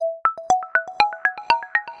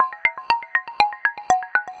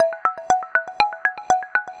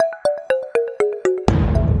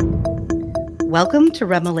Welcome to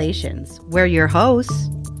Remelations. We're your hosts.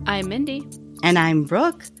 I'm Mindy. And I'm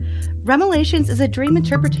Brooke. Remelations is a dream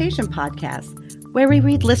interpretation podcast where we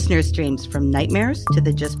read listeners' dreams from nightmares to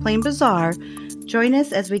the just plain bizarre. Join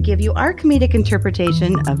us as we give you our comedic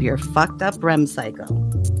interpretation of your fucked up REM cycle.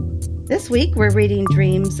 This week, we're reading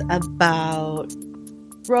dreams about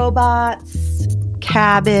robots,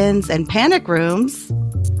 cabins, and panic rooms.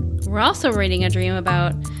 We're also reading a dream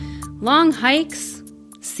about long hikes,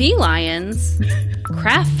 sea lions,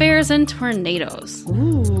 craft fairs, and tornadoes.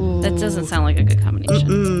 Ooh. That doesn't sound like a good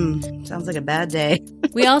combination. Sounds like a bad day.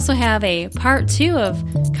 We also have a part 2 of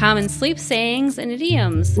common sleep sayings and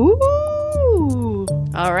idioms. Ooh.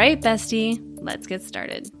 All right, bestie, let's get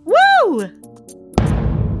started. Woo!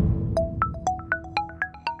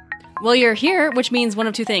 Well, you're here, which means one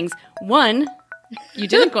of two things. 1, you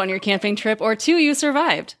didn't go on your camping trip, or 2, you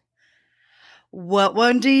survived. What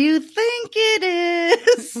one do you think it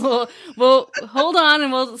is? Well, hold on,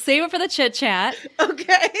 and we'll save it for the chit-chat.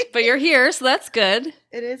 Okay. But you're here, so that's good.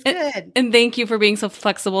 It is good. And thank you for being so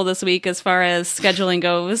flexible this week as far as scheduling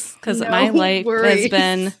goes, because my life has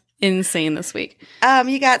been insane this week.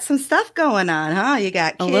 You got some stuff going on, huh? You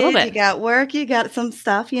got kids, a little bit. You got work, you got some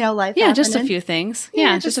stuff, life Yeah, happening. just a few things.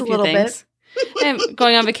 Yeah, just a few little things. bit. I'm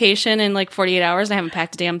going on vacation in like 48 hours and I haven't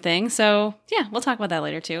packed a damn thing. So, yeah, we'll talk about that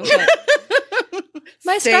later too. But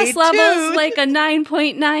my stress level is like a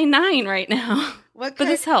 9.99 right now. But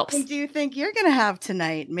this helps. What do you think you're going to have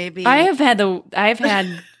tonight? Maybe I've had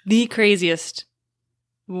the craziest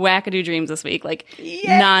wackadoo dreams this week, like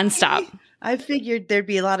nonstop. I figured there'd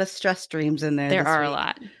be a lot of stress dreams in there. There are a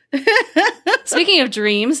lot. Speaking of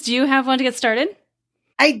dreams, do you have one to get started?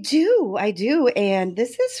 I do. And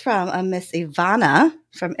this is from a Miss Ivana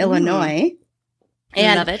from Illinois.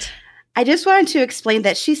 And love it. I just wanted to explain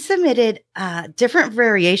that she submitted different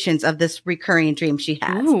variations of this recurring dream she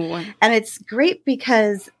has. Ooh. And it's great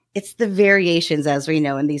because it's the variations, as we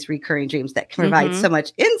know, in these recurring dreams that can provide so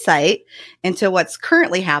much insight into what's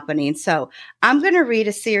currently happening. So I'm going to read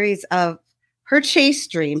a series of her chase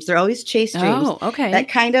dreams. They're always chase dreams. Oh, okay. That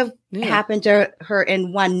kind of happened to her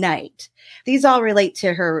in one night. These all relate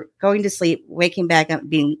to her going to sleep, waking back up,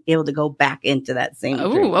 being able to go back into that same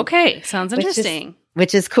dream. Oh, okay. Sounds interesting.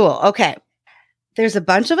 Which is cool. Okay. There's a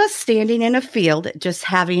bunch of us standing in a field just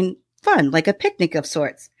having fun, like a picnic of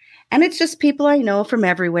sorts. And it's just people I know from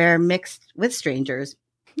everywhere mixed with strangers.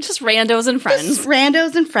 Just randos and friends. Just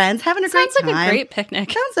randos and friends having a great time. Sounds like a great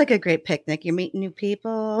picnic. Sounds like a great picnic. You're meeting new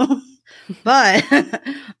people. But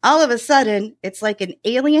all of a sudden, it's like an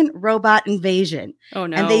alien robot invasion. Oh,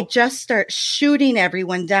 no. And they just start shooting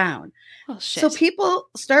everyone down. Oh, shit. So people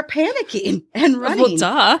start panicking and running. Well,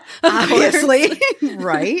 duh. Obviously.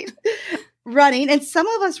 Right? Running. And some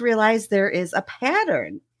of us realize there is a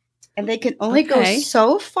pattern. And they can only go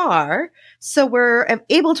so far. So we're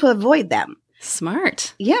able to avoid them.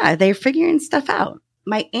 Smart. Yeah, they're figuring stuff out.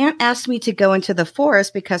 My aunt asked me to go into the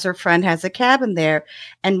forest because her friend has a cabin there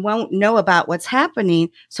and won't know about what's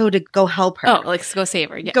happening. So to go help her. Oh, like go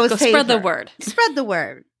save her. Yeah. Go save spread her. the word. Spread the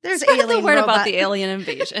word. There's spread alien the word robot. about the alien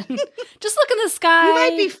invasion. Just look in the sky. You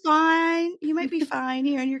might be fine. You might be fine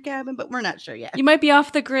here in your cabin, but we're not sure yet. You might be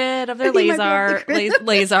off the grid of their Layzars.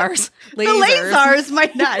 The Layzars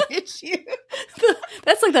might not hit you.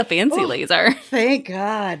 That's like the fancy laser. Thank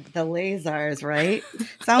God. The Layzars, right?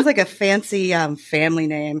 Sounds like a fancy family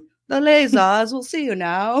name. The Layzars, we'll see you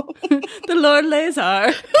now. The Lord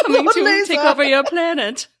Layzar coming Lord to Layzar. take over your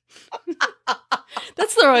planet.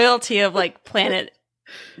 That's the royalty of like planet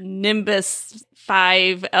Nimbus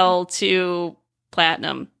 5L2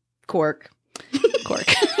 Platinum. Cork.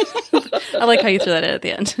 I like how you threw that in at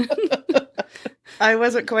the end. I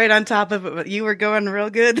wasn't quite on top of it, but you were going real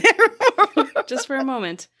good there. Just for a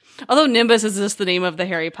moment. Although Nimbus is just the name of the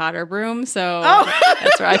Harry Potter broom, so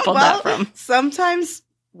that's where I pulled that from. Sometimes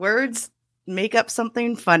words make up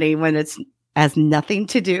something funny when it's has nothing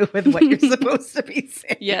to do with what you're supposed to be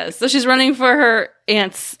saying. Yes. So she's running for her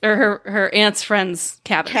aunt's or her aunt's friend's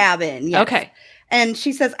cabin. Yes. Okay. And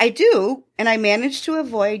she says, I do, and I managed to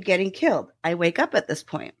avoid getting killed. I wake up at this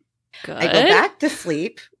point. Good. I go back to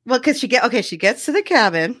sleep. Well, because she gets to the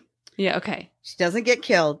cabin. Yeah, okay. She doesn't get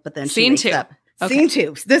killed, but then she Scene wakes 2. up. Okay. Scene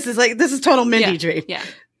 2. This is total Mindy dream. Yeah.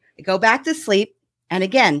 I go back to sleep, and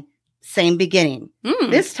again, same beginning.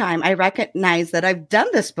 Mm. This time, I recognize that I've done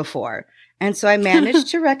this before. And so I managed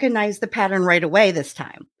to recognize the pattern right away this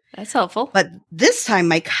time. That's helpful. But this time,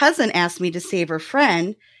 my cousin asked me to save her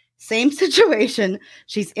friend. Same situation.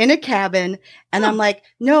 She's in a cabin. And I'm like,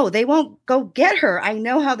 no, they won't go get her. I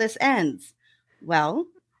know how this ends. Well,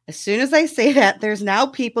 As soon as I say that, there's now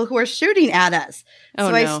people who are shooting at us. Oh,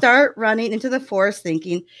 so no. I start running into the forest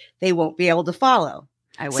thinking they won't be able to follow.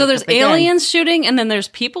 So there's aliens shooting and then there's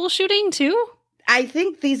people shooting too? I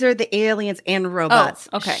think these are the aliens and robots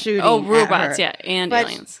shooting robots, at her. yeah, and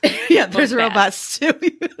aliens. Yeah, there's robots too.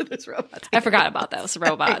 There's robots. I forgot about those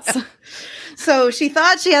robots. So she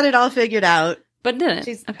thought she had it all figured out. But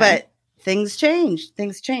didn't. But things change.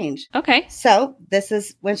 Okay. So this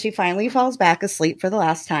is when she finally falls back asleep for the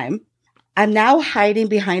last time. I'm now hiding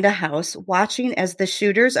behind a house, watching as the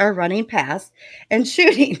shooters are running past and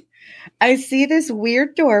shooting. I see this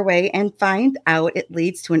weird doorway and find out it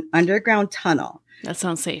leads to an underground tunnel. That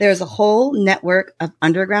sounds safe. There's a whole network of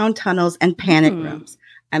underground tunnels and panic rooms.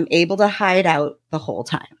 I'm able to hide out the whole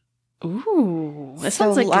time. Ooh, that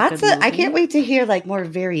sounds like lots a good movie. I can't wait to hear like more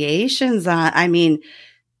variations on. I mean,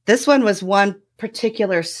 this one was one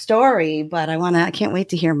particular story, but I can't wait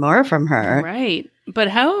to hear more from her. Right. But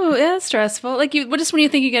how stressful. Like just when you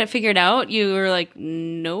think you get it figured out, you were like,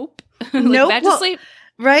 nope. Nope. Back to sleep.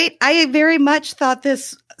 Right. I very much thought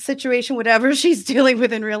this situation, whatever she's dealing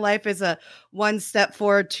with in real life, is a 1 step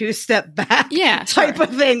forward, 2 step back type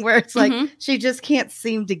of thing where it's like she just can't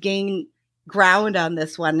seem to gain ground on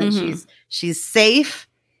this one. And she's safe.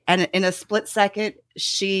 And in a split second,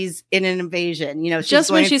 she's in an invasion. She's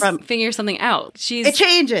just when she's figuring something out, it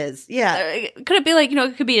changes. Yeah. Could it be like,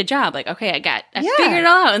 it could be a job. Like, okay, I figured it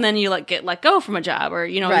all out. And then you get let go from a job or,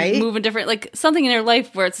 you move a different, like something in your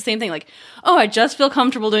life where it's the same thing. Like, oh, I just feel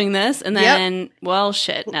comfortable doing this. And then, well,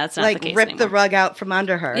 shit, that's not the case rip anymore. the rug out from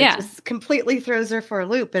under her. Yeah. It just completely throws her for a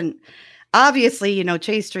loop. And obviously,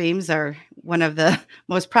 chase dreams are one of the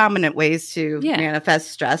most prominent ways to manifest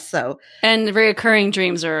stress. And reoccurring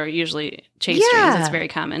dreams are usually chase dreams. It's very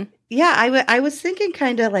common. Yeah, I was thinking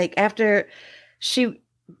kind of like after she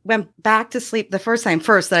went back to sleep the first time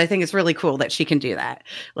that I think it's really cool that she can do that.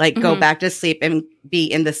 Like go back to sleep and be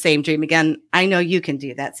in the same dream again. I know you can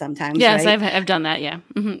do that sometimes. Yes, right? I've done that. Yeah.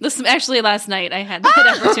 This is actually last night. I had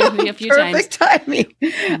that opportunity a few times. Perfect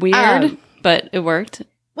timing. Weird, but it worked.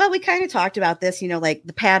 Well, we kind of talked about this, like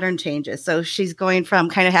the pattern changes. So she's going from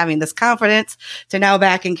kind of having this confidence to now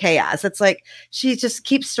back in chaos. It's like she just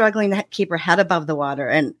keeps struggling to keep her head above the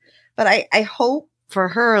water. But I hope for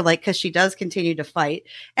her, because she does continue to fight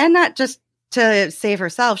and not just to save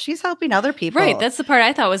herself. She's helping other people. Right. That's the part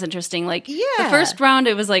I thought was interesting. The first round,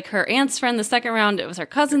 it was like her aunt's friend. The second round, it was her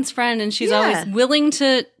cousin's friend. And she's always willing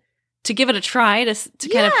to give it a try to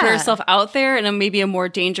kind of put herself out there in maybe a more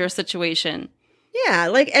dangerous situation. Yeah,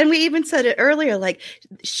 and we even said it earlier,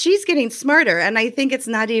 she's getting smarter. And I think it's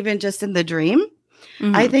not even just in the dream.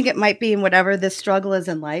 I think it might be in whatever this struggle is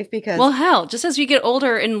in life because... Well, hell, just as you get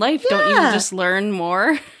older in life, don't you just learn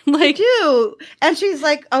more? You do. And she's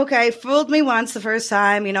like, okay, fooled me once the first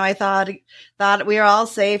time. I thought we were all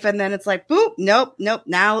safe. And then it's like, boop, nope.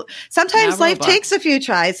 Now, sometimes life takes a few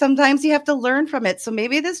tries. Sometimes you have to learn from it. So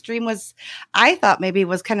maybe this dream I thought maybe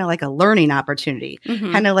was kind of like a learning opportunity,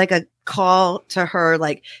 kind of like a call to her,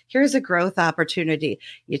 here's a growth opportunity.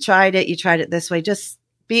 You tried it this way. Just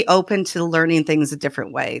be open to learning things a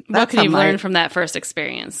different way. What can you learn from that first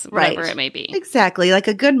experience, whatever it may be? Exactly. Like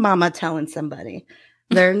a good mama telling somebody,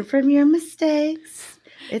 learn from your mistakes.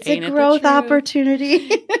 It's a growth opportunity.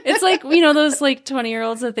 It's like, those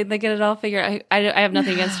 20-year-olds that think they get it all figured out. I have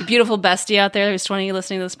nothing against you. Beautiful bestie out there who's 20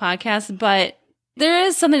 listening to this podcast. But there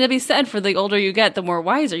is something to be said for the older you get, the more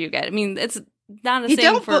wiser you get. I mean, it's not a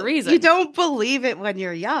saying for a reason. You don't believe it when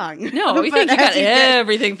you're young. No, you think you got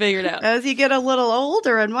everything figured out. As you get a little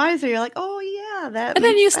older and wiser, you're like, oh yeah, that. And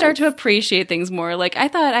then you start to appreciate things more. I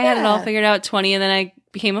thought I had it all figured out at 20, and then I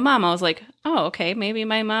became a mom. I was like, oh, okay, maybe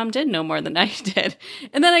my mom did know more than I did.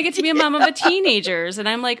 And then I get to be a mom of a teenagers, and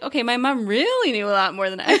I'm like, okay, my mom really knew a lot more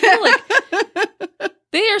than I feel like.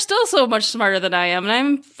 They are still so much smarter than I am, and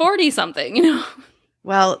I'm 40 something.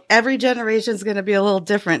 Well, every generation is going to be a little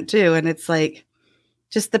different too. And it's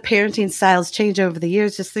just the parenting styles change over the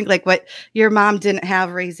years. Just think what your mom didn't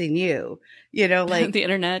have raising you, the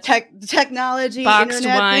internet, technology, boxed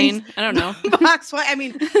internet wine. Things. I don't know. Boxed wine. I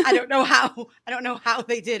mean, I don't know how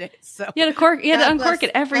they did it. So you had to uncork it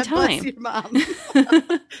every time. Bless your mom.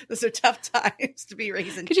 Those are tough times to be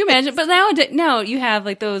raising. Could you imagine? But now you have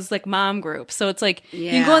those mom groups. So it's you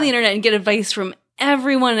can go on the internet and get advice from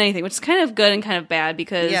everyone and anything, which is kind of good and kind of bad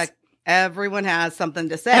because everyone has something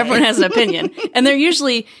to say. Everyone has an opinion. And they're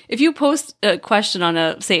usually, if you post a question on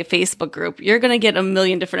a Facebook group, you're going to get a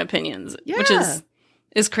million different opinions, which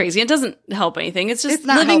is crazy. It doesn't help anything. It's just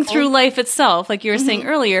living through life itself, like you were saying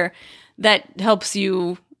earlier, that helps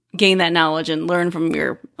you gain that knowledge and learn from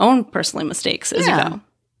your own personal mistakes as you go.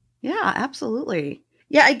 Yeah, absolutely.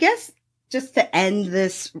 Yeah, I guess just to end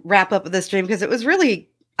this wrap up of this dream, because it was really,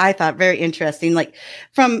 I thought, very interesting. Like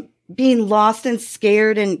from being lost and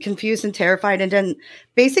scared and confused and terrified, and then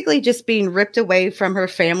basically just being ripped away from her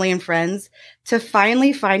family and friends to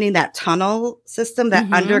finally finding that tunnel system,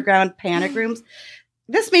 that underground panic rooms.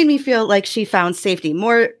 This made me feel like she found safety.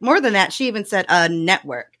 More than that, she even said a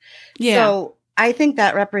network. Yeah. So I think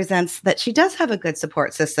that represents that she does have a good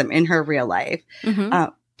support system in her real life.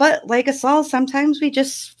 But like us all, sometimes we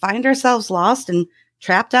just find ourselves lost and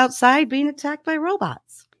trapped outside being attacked by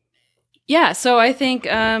robots. Yeah, so I think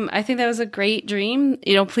that was a great dream.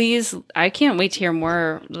 Please, I can't wait to hear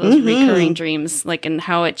more of those recurring dreams, like, and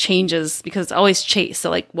how it changes, because it's always chase. So,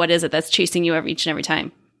 like, what is it that's chasing you each and every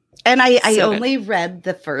time? And I only read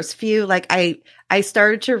the first few. Like, I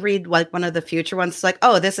started to read like one of the future ones. It's like,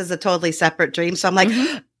 oh, this is a totally separate dream. So I'm like,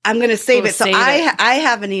 I'm going to save it. So I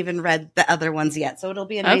haven't even read the other ones yet. So it'll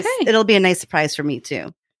be a nice surprise for me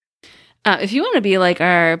too. If you want to be like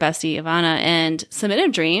our bestie Ivana and submit a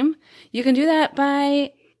dream, you can do that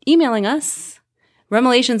by emailing us.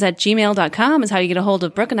 Remelations@gmail.com is how you get a hold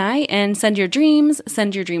of Brooke and I, and send your dreams,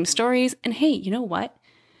 send your dream stories. And hey, you know what?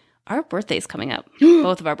 Our birthday's coming up,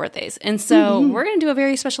 both of our birthdays. And so we're going to do a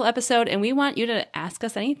very special episode, and we want you to ask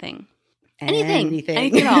us anything.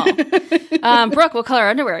 Anything at all. Brooke, what color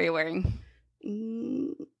underwear are you wearing?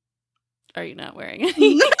 Are you not wearing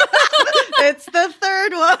any? It's the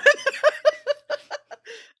third one.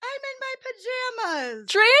 I'm in my pajamas.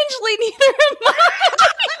 Strangely, neither am I.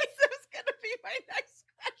 This is going to be my next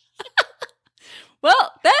question.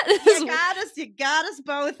 Well, that is... You got us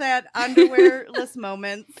both at underwearless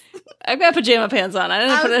moments. I've got pajama pants on.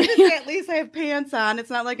 At least I have pants on. It's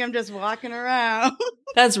not like I'm just walking around.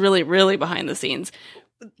 That's really, really behind the scenes.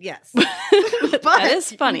 Yes. But that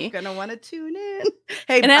is funny. You're going to want to tune in.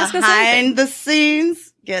 Hey, and ask us behind the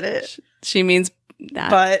scenes. Get it? She means that.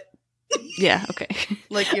 But. Yeah, okay.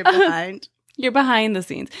 Like you're behind. You're behind the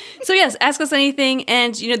scenes. So yes, ask us anything.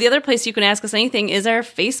 And, the other place you can ask us anything is our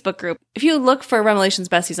Facebook group. If you look for Remelations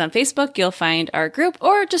Besties on Facebook, you'll find our group,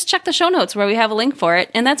 or just check the show notes where we have a link for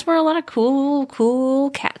it. And that's where a lot of cool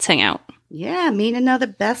cats hang out. Yeah, meet another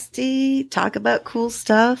bestie, talk about cool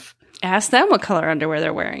stuff. Ask them what color underwear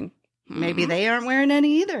they're wearing. Maybe they aren't wearing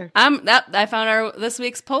any either. I found this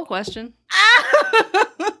week's poll question.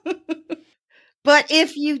 But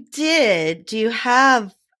if you did, do you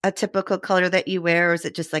have a typical color that you wear, or is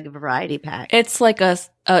it just like a variety pack? It's like a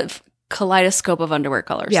kaleidoscope of underwear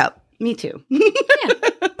colors. Yeah, me too. Yeah,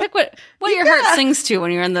 pick what your heart sings to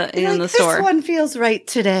when you're in the store. This one feels right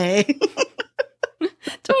today.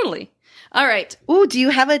 Totally. All right. Ooh, do you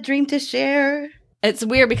have a dream to share? It's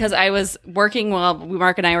weird because I was working while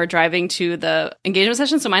Mark and I were driving to the engagement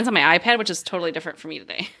session, so mine's on my iPad, which is totally different for me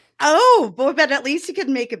today. Oh, boy, but at least you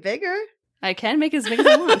can make it bigger. I can make it as big as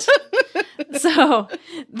I want. So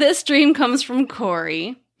this dream comes from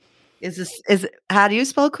Corey. How do you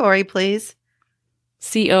spell Corey, please?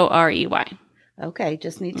 Corey. Okay,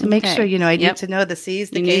 just need to make sure, I need to know the C's,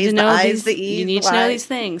 the K's, the I's, the E's, you need to know these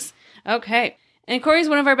things. Okay. And Corey's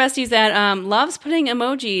one of our besties that loves putting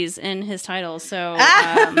emojis in his titles. So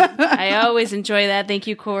I always enjoy that. Thank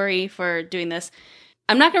you, Corey, for doing this.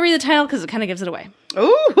 I'm not going to read the title because it kind of gives it away.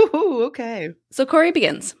 Ooh, okay. So Corey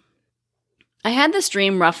begins. I had this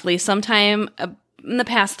dream roughly sometime in the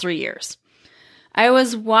past 3 years. I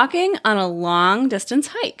was walking on a long-distance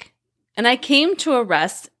hike, and I came to a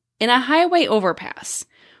rest in a highway overpass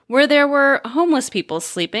where there were homeless people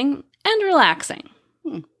sleeping and relaxing.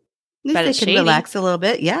 At least they can relax a little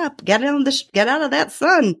bit. Yeah, get out of that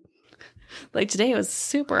sun. Like today, it was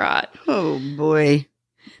super hot. Oh, boy.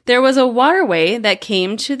 There was a waterway that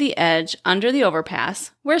came to the edge under the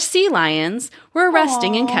overpass where sea lions were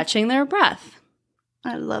resting and catching their breath.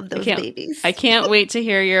 I love those babies. I can't wait to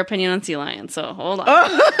hear your opinion on sea lions, so hold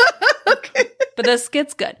on. Okay. But this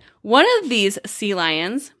gets good. One of these sea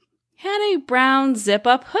lions had a brown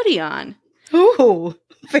zip-up hoodie on. Ooh,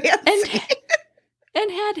 fancy. And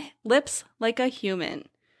had lips like a human.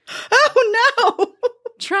 Oh, no.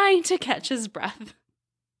 Trying to catch his breath.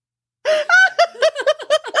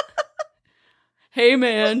 Hey,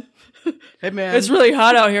 man. Hey, man. It's really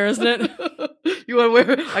hot out here, isn't it? You want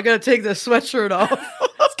to wear... I got to take this sweatshirt off.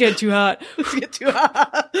 It's getting too hot. It's getting too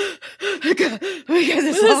hot. Let me get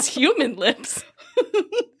this off. His human lips.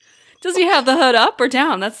 Does he have the hood up or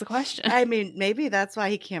down? That's the question. I mean, maybe that's why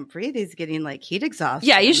he can't breathe. He's getting like heat exhaustion.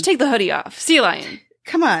 Yeah, you should take the hoodie off. Sea lion.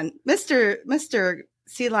 Come on, Mr.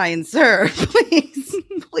 Sea Lion, sir.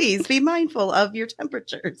 Please be mindful of your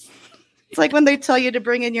temperatures. It's like when they tell you to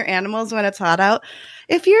bring in your animals when it's hot out.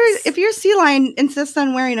 If your sea lion insists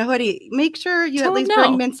on wearing a hoodie, make sure you at least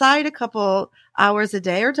bring him inside a couple hours a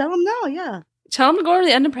day, or tell them no. Yeah. Tell them to go to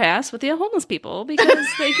the underpass with the homeless people because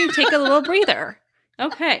they can take a little breather.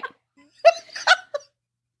 Okay.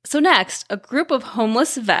 So next, a group of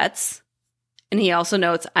homeless vets, and he also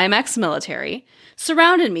notes I'm ex-military,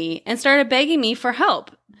 surrounded me and started begging me for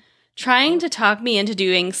help, trying to talk me into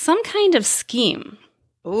doing some kind of scheme.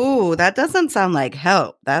 Ooh, that doesn't sound like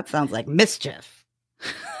help. That sounds like mischief.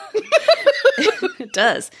 It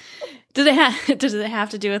does. Does it have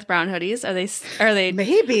to do with brown hoodies? Are they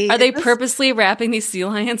maybe purposely wrapping these sea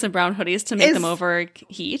lions in brown hoodies to make them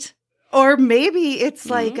overheat? Or maybe it's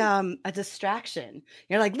like a distraction.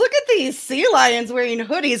 You're like, look at these sea lions wearing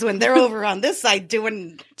hoodies when they're over on this side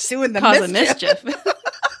doing the mischief.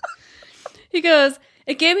 He goes,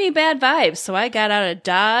 it gave me bad vibes, so I got out of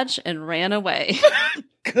Dodge and ran away.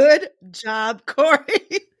 Good job,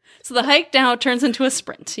 Corey. So the hike now turns into a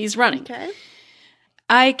sprint. He's running. Okay.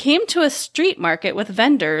 I came to a street market with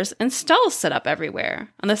vendors and stalls set up everywhere,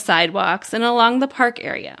 on the sidewalks and along the park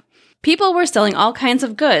area. People were selling all kinds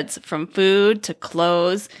of goods, from food to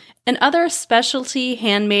clothes and other specialty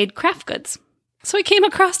handmade craft goods. So I came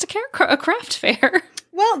across a craft fair.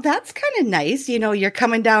 Well, that's kind of nice. You know, you're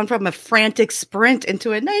coming down from a frantic sprint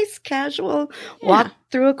into a nice casual walk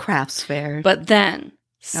through a crafts fair. But then,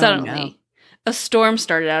 suddenly, a storm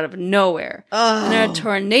started out of nowhere, and a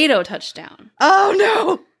tornado touched down. Oh,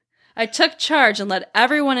 no! I took charge and led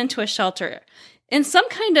everyone into a shelter in some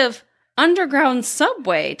kind of underground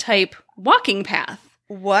subway type walking path.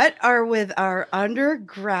 What are with our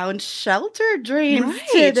underground shelter dreams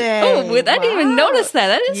today? Oh, I didn't even notice that.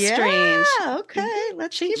 That is strange. Yeah, okay.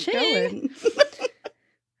 Let's keep going.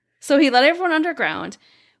 So he led everyone underground,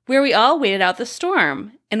 where we all waited out the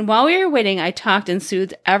storm. And while we were waiting, I talked and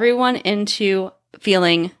soothed everyone into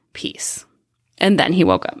feeling peace. And then he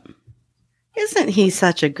woke up. Isn't he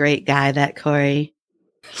such a great guy, that Corey?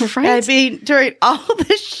 Right? I mean, during all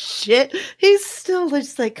this shit, he's still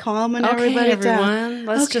just like calming everybody down.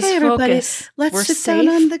 Let's just focus. Let's sit down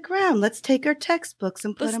on the ground. Let's take our textbooks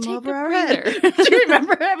and put them over our head. Do you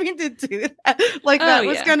remember having to do that? Like that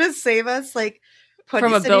was going to save us. Like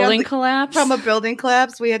from a building collapse. From a building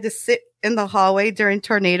collapse, we had to sit in the hallway during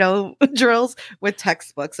tornado drills with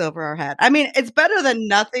textbooks over our head. I mean, it's better than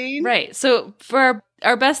nothing. Right. So for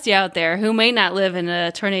our bestie out there who may not live in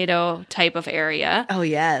a tornado type of area. Oh,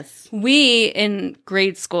 yes. We in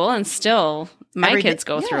grade school, and still my kids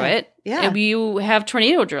go through it. Yeah. You have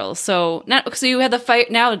tornado drills. So you have the fire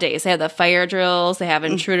nowadays. They have the fire drills. They have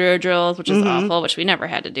intruder drills, which is awful, which we never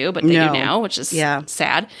had to do, but they do now, which is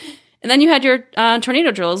sad. And then you had your tornado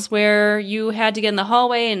drills where you had to get in the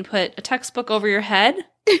hallway and put a textbook over your head.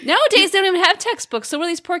 Nowadays, they don't even have textbooks. So what do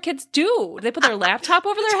these poor kids do? They put their laptop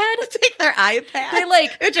over their head? Take their iPad.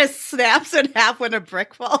 It just snaps in half when a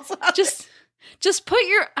brick falls out. Just put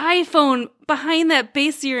your iPhone behind that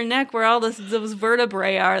base of your neck where all those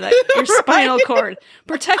vertebrae are, that your spinal cord.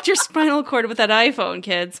 Protect your spinal cord with that iPhone,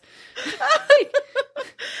 kids.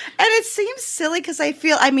 And it seems silly because I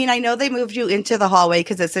know they moved you into the hallway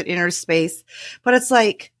because it's an inner space, but it's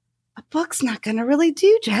like, a book's not going to really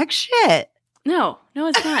do jack shit. No,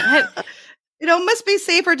 it's not. It must be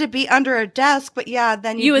safer to be under a desk, but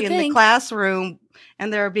then you'd be in the classroom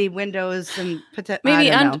and there would be windows and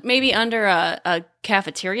maybe under a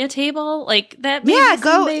cafeteria table like that.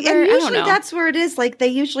 And usually that's where it is. Like they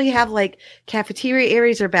usually have like cafeteria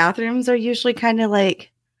areas or bathrooms are usually kind of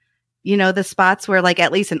like, the spots where like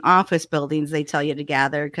at least in office buildings they tell you to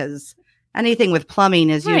gather because anything with plumbing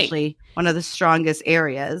is usually one of the strongest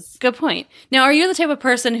areas. Good point. Now, are you the type of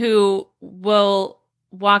person who will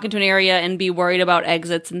walk into an area and be worried about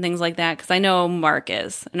exits and things like that? Because I know Mark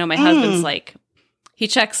is. I know my husband's like, he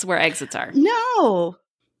checks where exits are. No.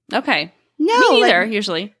 Okay. No. Me neither,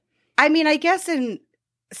 usually. I mean, I guess in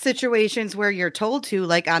situations where you're told to,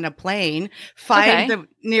 like on a plane, find the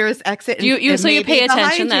nearest exit. So you pay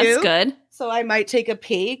attention. That's good. So I might take a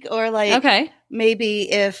peek or like maybe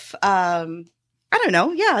if, I don't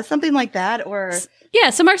know. Yeah, something like that. Or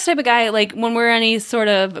so Mark's the type of guy, like when we're in any sort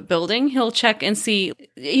of building, he'll check and see.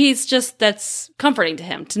 That's comforting to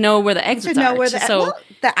him to know where the exits are.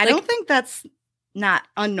 I don't think that's not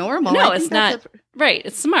unnormal. No, it's not. Right.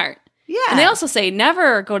 It's smart. Yeah. And they also say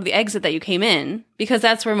never go to the exit that you came in because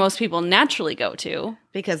that's where most people naturally go to.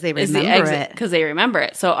 Because they remember it. Because they remember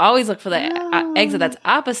it. So always look for the exit that's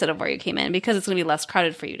opposite of where you came in because it's going to be less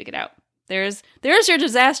crowded for you to get out. There's your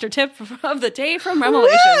disaster tip of the day from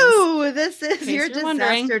Revelations. Woo! This is your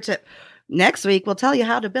disaster tip. Next week, we'll tell you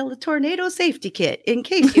how to build a tornado safety kit in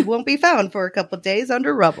case you won't be found for a couple of days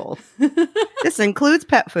under rubble. This includes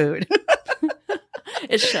pet food.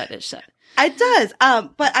 It should. It does.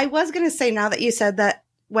 But I was going to say, now that you said that,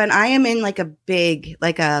 when I am in like a big,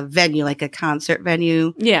 like a venue, like a concert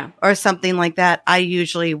venue, Yeah. or something like that, I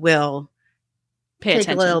usually will Pay take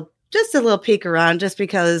attention. just a little peek around, just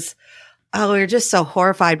because, we're just so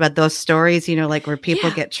horrified by those stories, like where people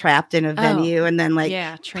get trapped in a venue and then like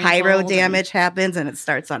pyro damage happens and it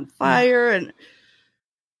starts on fire.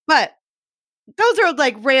 But those are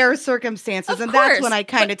like rare circumstances, and that's when I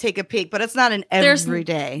kind of take a peek, but it's not an every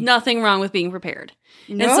day. Nothing wrong with being prepared.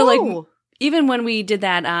 No. And so like, even when we did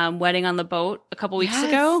that wedding on the boat a couple weeks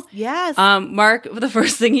ago, Mark, the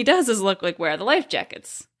first thing he does is look like, where are the life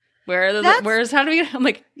jackets? How do we get? I'm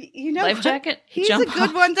like, life jacket? He's a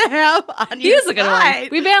good one to have on He is a good one.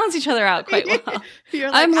 We balance each other out quite well.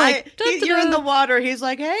 I'm like, you're in the water. He's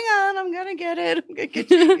like, hang on, I'm going to get it. I'm going to get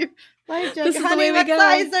you your life jacket. Honey, what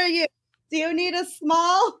size are you? Do you need a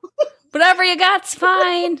small? Whatever you got's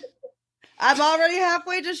fine. I'm already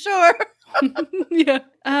halfway to shore. Yeah.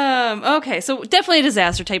 Okay. So definitely a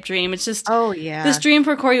disaster type dream. It's just, this dream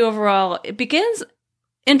for Corey overall, it begins,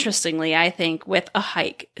 interestingly, I think, with a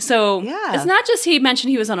hike. So it's not just he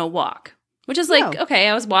mentioned he was on a walk, which is like, okay,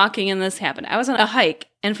 I was walking and this happened. I was on a hike.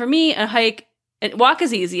 And for me, a walk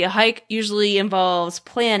is easy. A hike usually involves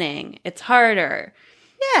planning. It's harder.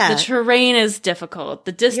 Yeah. The terrain is difficult.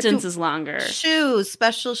 The distance is longer.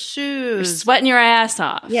 Special shoes. You're sweating your ass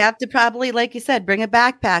off. You have to probably, like you said, bring a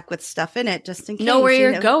backpack with stuff in it just in case. Know where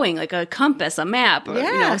you're going, like a compass, a map,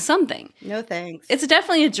 or something. No thanks. It's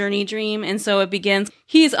definitely a journey dream, and so it begins.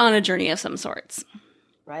 He's on a journey of some sorts.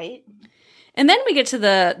 Right. And then we get to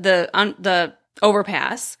the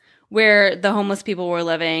overpass where the homeless people were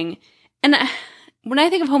living. And when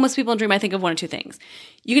I think of homeless people in dream, I think of one of two things.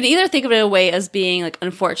 You can either think of it in a way as being like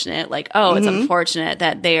unfortunate, like, it's unfortunate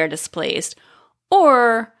that they are displaced.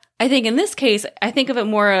 Or I think in this case, I think of it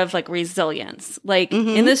more of like resilience. Like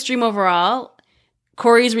in this dream overall,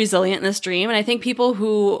 Corey's resilient in this dream. And I think people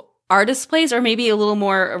who are displaced are maybe a little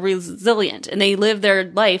more resilient and they live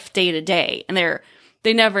their life day to day and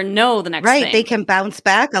they never know the next thing. Right. They can bounce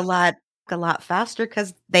back a lot faster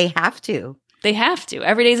because they have to. They have to.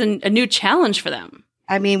 Every day is a new challenge for them.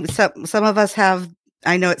 I mean, some of us have,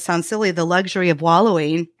 I know it sounds silly, the luxury of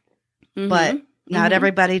wallowing, but not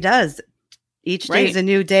everybody does. Each day is a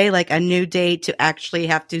new day, like a new day to actually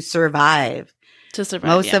have to survive.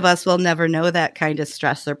 Most of us will never know that kind of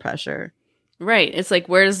stress or pressure. Right. It's like,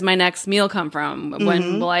 where does my next meal come from?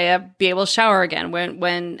 When will I be able to shower again? Where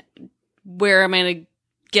am I going to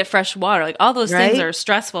get fresh water? Like all those things are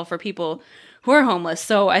stressful for people who are homeless.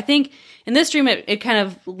 So I think in this dream, it kind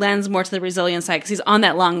of lends more to the resilient side because he's on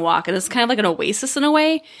that long walk and it's kind of like an oasis in a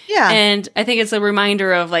way. Yeah. And I think it's a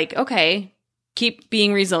reminder of like, okay, keep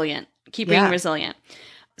being resilient. Keep being resilient.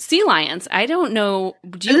 Sea lions. I don't know.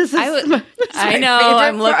 I know.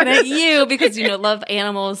 I'm looking at you because love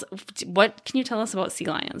animals. What can you tell us about sea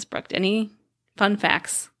lions, Brooke? Any fun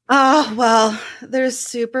facts? Oh, well, they're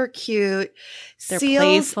super cute. They're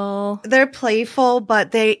playful. They're playful,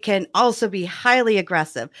 but they can also be highly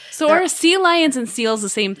aggressive. So are sea lions and seals the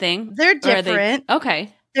same thing? They're different.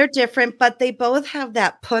 Okay. They're different, but they both have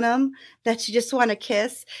that punum that you just want to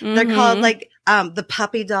kiss. They're called like the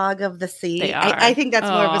puppy dog of the sea. They are. I think that's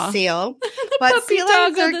more of a seal. But puppy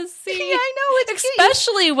dog of the sea. I know, it's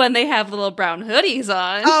especially cute. When they have little brown hoodies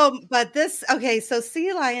on. Oh, but so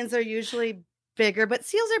sea lions are usually bigger, but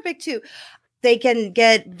seals are big too. They can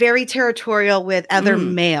get very territorial with other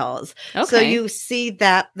males. Okay. So you see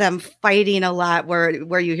them fighting a lot where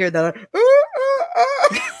you hear the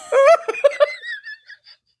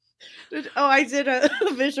Oh, I did a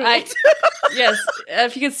visual. Yes,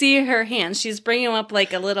 if you can see her hands, she's bringing up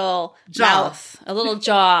like a little mouth, a little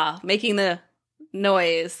jaw, making the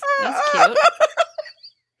noise. That's cute.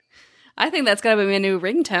 I think that's got to be a new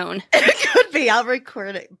ringtone. It could be. I'll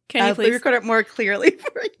record it. Can you please record it more clearly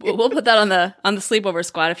for you? We'll put that on the sleepover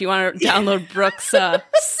squad if you want to download Brooke's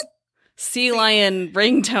sea lion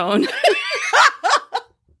ringtone.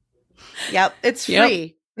 Yep, it's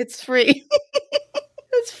free. It's free.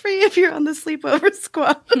 It's free if you're on the sleepover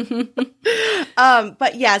squad.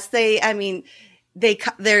 But yes, they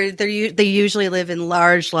usually live in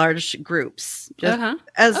large groups,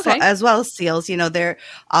 as well as seals. They're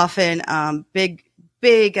often big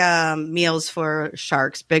meals for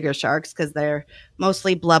sharks, bigger sharks, because they're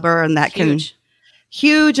mostly blubber, and that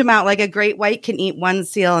huge amount. Like a great white can eat one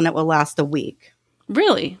seal, and it will last a week.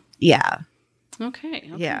 Really? Yeah. Okay.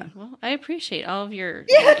 Yeah. Well, I appreciate all of your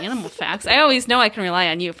animal facts. I always know I can rely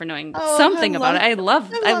on you for knowing something about it. I love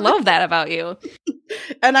that about you.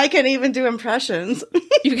 And I can even do impressions.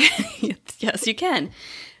 You can. Yes, you can.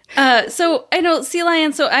 So I know sea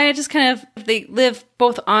lions. So I just they live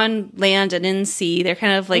both on land and in sea. They're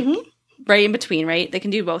kind of like right in between, right? They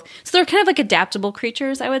can do both. So they're kind of like adaptable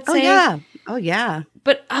creatures, I would say. Oh, yeah. Oh, yeah.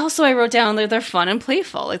 But also I wrote down that they're fun and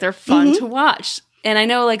playful. Like they're fun to watch. And I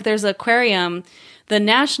know like there's an aquarium, the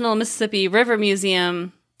National Mississippi River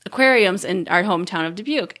Museum aquariums in our hometown of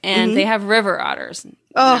Dubuque, and they have river otters.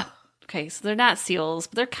 Oh. Okay, so they're not seals,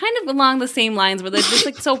 but they're kind of along the same lines where they're just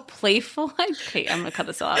like so playful. Okay, I'm gonna cut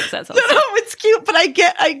this all out because that's so No, it's cute, but I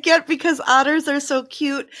get because otters are so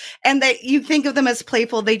cute, and you think of them as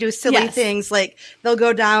playful. They do silly things like they'll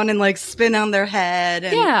go down and like spin on their head,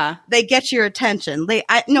 and they get your attention.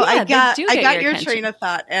 I got your train of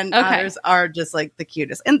thought, and otters are just like the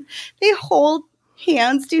cutest, and they hold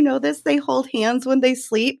hands. Do you know this? They hold hands when they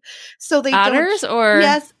sleep. So they otters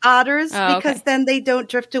yes, otters, because then they don't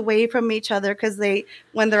drift away from each other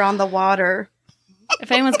when they're on the water.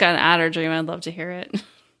 If anyone's got an otter dream, I'd love to hear it.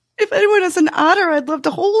 If anyone has an otter, I'd love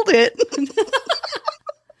to hold it.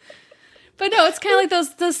 But no, it's kind of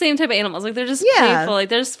like those same type of animals. Like they're just playful. Like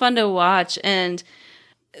they're just fun to watch. And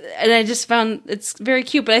I just found it's very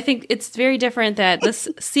cute, but I think it's very different that this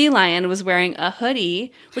sea lion was wearing a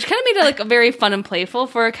hoodie, which kind of made it like a very fun and playful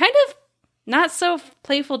for a kind of not so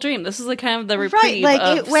playful dream. This is like kind of the reprieve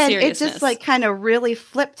of seriousness. It just like kind of really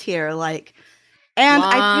flipped here, like, and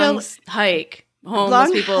long I feel hike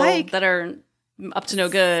homeless people that are up to no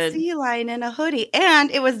good. Sea lion in a hoodie, and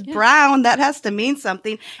it was brown. That has to mean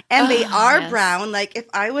something, and they are brown. Like if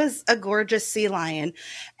I was a gorgeous sea lion,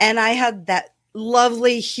 and I had that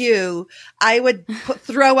lovely hue, I would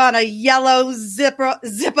throw on a yellow zip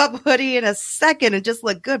up hoodie in a second and just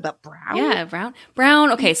look good. But brown,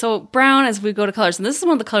 brown. Okay, so brown, as we go to colors, and this is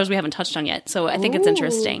one of the colors we haven't touched on yet, so I think it's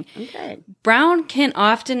interesting. Okay, brown can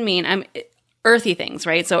often mean earthy things,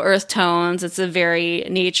 right? So earth tones. It's a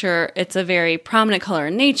very prominent color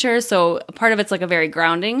in nature. So part of it's like a very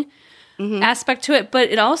grounding aspect to it,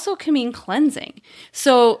 but it also can mean cleansing.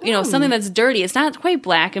 So, something that's dirty, it's not quite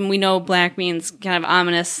black, and we know black means kind of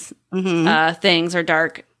ominous things or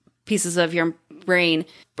dark pieces of your brain,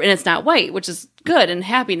 and it's not white, which is good and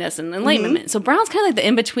happiness and enlightenment. So brown's kind of like the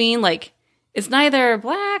in-between, like it's neither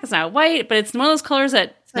black, it's not white, but it's one of those colors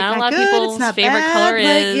that not a lot of people's favorite color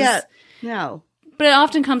is. No. But it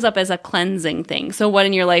often comes up as a cleansing thing. So what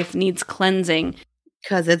in your life needs cleansing?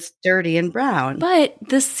 Because it's dirty and brown. But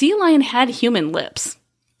the sea lion had human lips.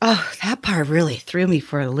 Oh, that part really threw me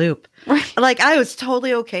for a loop. Right. Like, I was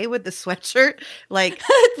totally okay with the sweatshirt. Like,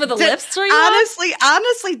 but the lips threw you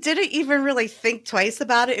honestly, didn't even really think twice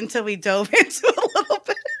about it until we dove into it a little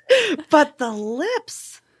bit. But the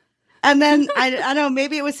lips. And then, I don't know,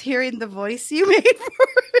 maybe it was hearing the voice you made for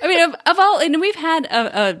it. I mean, of all, and we've had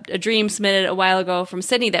a dream submitted a while ago from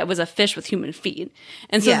Sydney that was a fish with human feet.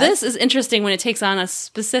 And so this is interesting when it takes on a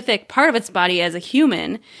specific part of its body as a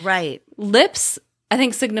human. Right. Lips, I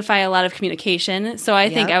think, signify a lot of communication. So I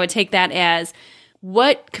think I would take that as,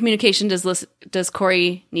 what communication does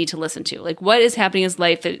Corey need to listen to? Like, what is happening in his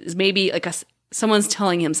life that is maybe like someone's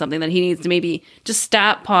telling him something that he needs to maybe just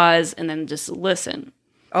stop, pause, and then just listen.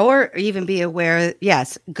 Or even be aware,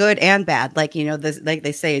 yes, good and bad. Like, like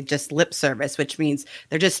they say, just lip service, which means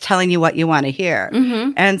they're just telling you what you want to hear.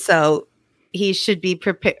 Mm-hmm. And so he should be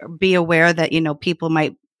aware that, people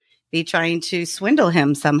might be trying to swindle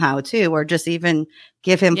him somehow too, or just even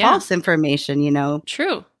give him false information,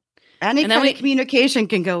 True. Any kind of communication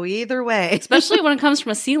can go either way. Especially when it comes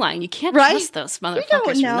from a sea lion. You can't trust those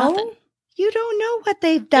motherfuckers for nothing. You don't know what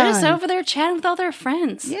they've done. They're just over there chatting with all their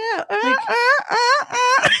friends. Yeah.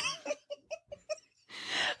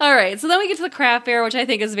 All right. So then we get to the craft fair, which I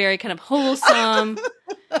think is very kind of wholesome.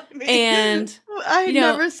 And I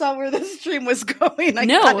never saw where this dream was going.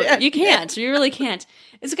 You can't. You really can't.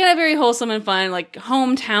 It's kind of very wholesome and fun, like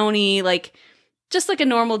hometowny, like just like a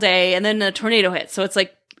normal day. And then a tornado hits. So it's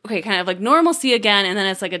like, okay, kind of like normalcy again. And then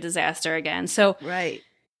it's like a disaster again. So right.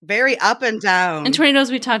 Very up and down. And tornadoes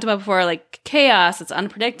we talked about before, like chaos, it's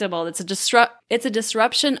unpredictable. It's a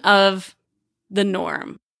disruption of the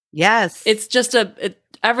norm. Yes. It's just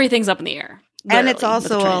everything's up in the air. And it's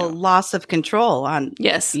also a loss of control on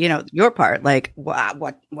your part. Like, wow,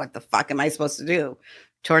 what the fuck am I supposed to do?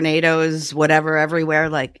 Tornadoes, whatever, everywhere.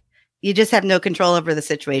 Like, you just have no control over the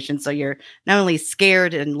situation. So you're not only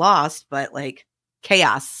scared and lost, but like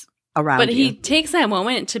chaos around but you. He takes that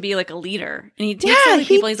moment to be like a leader, and he takes other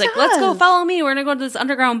people. He's like, let's go, follow me. We're gonna go to this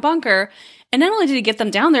underground bunker. And not only did he get them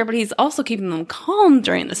down there, but he's also keeping them calm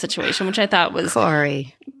during the situation, which I thought was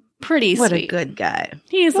Corey. Pretty what sweet. A good guy.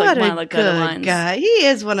 He's like one of the good ones. Guy. He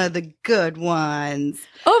is one of the good ones.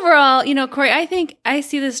 Overall, Corey, I think I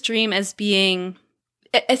see this dream as being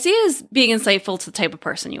insightful to the type of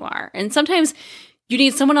person you are. And sometimes you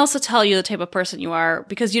need someone else to tell you the type of person you are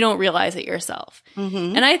because you don't realize it yourself.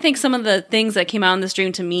 Mm-hmm. And I think some of the things that came out in this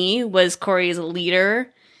dream to me was Corey is a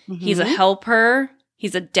leader. Mm-hmm. He's a helper.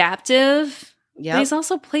 He's adaptive. Yep. But he's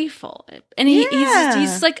also playful. And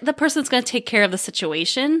he's like the person that's going to take care of the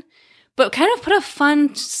situation, but kind of put a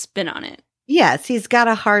fun spin on it. Yes, he's got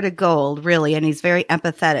a heart of gold, really, and he's very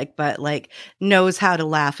empathetic, but like knows how to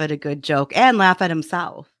laugh at a good joke and laugh at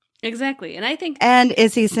himself. Exactly. And I think... And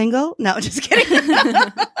is he single? No, just kidding.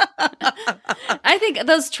 I think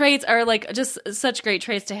those traits are like just such great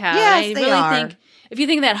traits to have. Yes, I they really are. think if you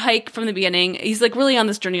think that hike from the beginning, he's like really on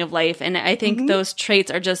this journey of life. And I think those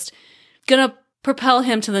traits are just going to propel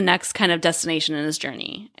him to the next kind of destination in his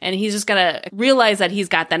journey. And he's just got to realize that he's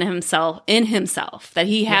got that in himself, that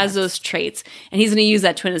he has those traits, and he's going to use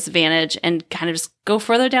that to his advantage and kind of just go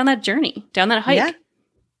further down that journey, down that hike.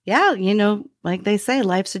 Yeah, you know, like they say,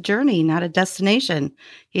 life's a journey, not a destination.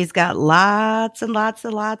 He's got lots and lots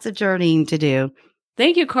and lots of journeying to do.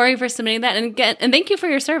 Thank you, Corey, for submitting that. And thank you for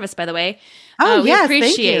your service, by the way. Oh, we yes,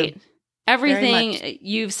 appreciate thank you. Everything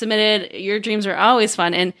you've submitted. Your dreams are always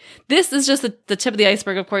fun. And this is just the tip of the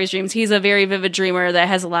iceberg of Corey's dreams. He's a very vivid dreamer that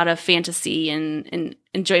has a lot of fantasy and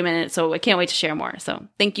enjoyment in it. So I can't wait to share more. So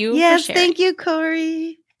thank you for sharing. Yes, thank you,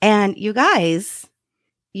 Corey. And you guys,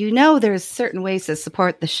 you know there's certain ways to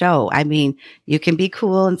support the show. I mean, you can be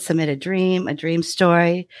cool and submit a dream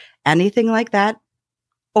story, anything like that.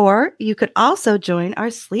 Or you could also join our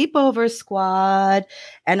sleepover squad.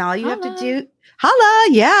 And all you have to do,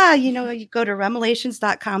 yeah, you know, you go to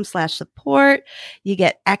remelations.com/support. You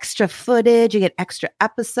get extra footage, you get extra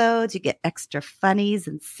episodes, you get extra funnies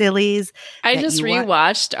and sillies. I just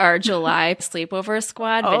rewatched our July sleepover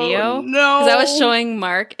squad video. Oh, no. Because I was showing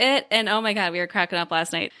Mark it, and oh my God, we were cracking up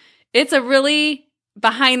last night. It's a really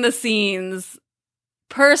behind the scenes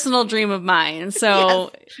personal dream of mine.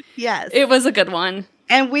 So yes. It was a good one.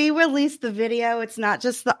 And we released the video. It's not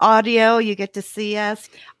just the audio. You get to see us.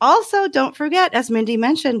 Also, don't forget, as Mindy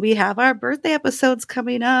mentioned, we have our birthday episodes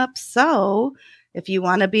coming up. So if you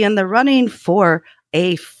want to be in the running for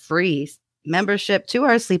a free membership to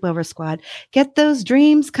our sleepover squad, get those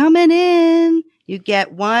dreams coming in. You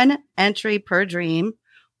get one entry per dream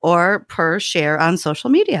or per share on social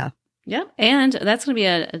media. Yep. And that's going to be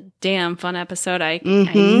a damn fun episode. I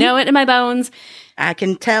know it in my bones. I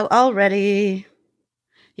can tell already.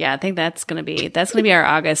 Yeah, I think that's gonna be our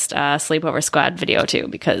August sleepover squad video too,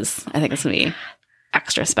 because I think it's gonna be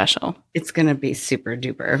extra special. It's gonna be super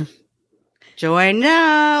duper. Join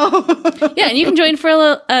now. Yeah, and you can join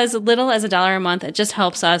for as little as $1 a month. It just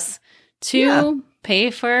helps us to pay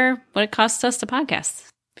for what it costs us to podcast.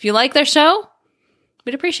 If you like their show,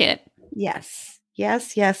 we'd appreciate it. Yes. A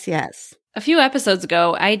few episodes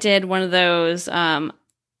ago, I did one of those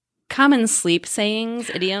common sleep sayings,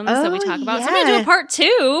 idioms that we talk about. Yeah. So I'm going to do a part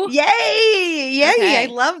 2. Yay! Okay. I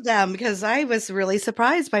love them because I was really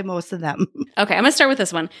surprised by most of them. Okay, I'm going to start with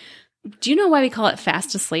this one. Do you know why we call it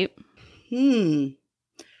fast asleep? Is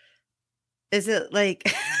it like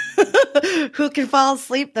who can fall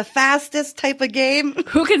asleep the fastest type of game?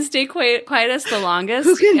 Who can stay quietest the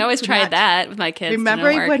longest? I always tried that with my kids.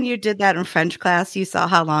 Remember when you did that in French class? You saw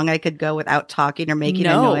how long I could go without talking or making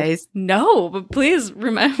a noise? No, but please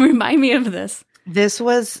remind me of this. This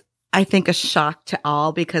was, I think, a shock to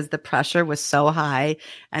all because the pressure was so high.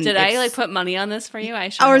 And did I put money on this for you? I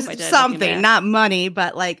should or hope I did, something, not money,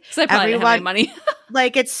 but like everyone money.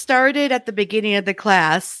 Like it started at the beginning of the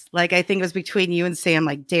class. Like I think it was between you and Sam,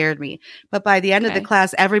 like dared me. But by the end of the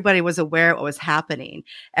class, everybody was aware of what was happening.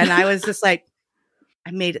 And I was just like,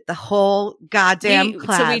 I made it the whole goddamn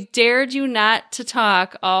class. So we dared you not to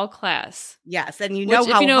talk all class. Yes. And you know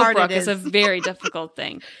how hard Brooke, it is. It's a very difficult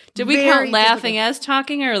thing. Did we count laughing as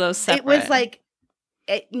talking or are those separate? It was like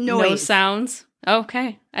noise. No sounds?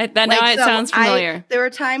 Okay. Now it sounds familiar. There were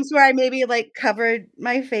times where I maybe like covered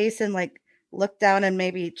my face and like looked down and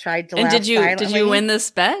maybe tried to laugh silently. Did you win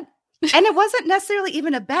this bet? And it wasn't necessarily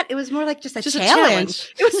even a bet. It was more like just a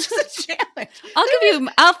challenge. It was just a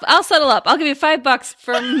challenge. I'll settle up. I'll give you $5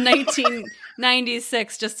 from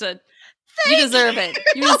 1996 just to, you deserve it.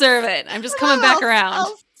 You deserve it. I'm just coming back around.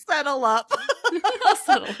 I'll settle up.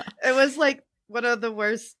 It was like one of the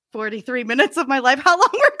worst 43 minutes of my life. How long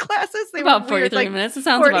were classes? About 43 minutes. It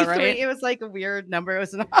sounds about right. It was like a weird number. It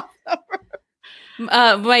was an off number.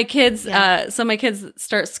 My kids, so my kids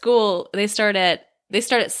start school. They start at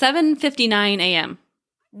 7:59 a.m.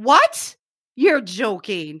 What? You're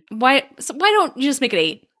joking. Why don't you just make it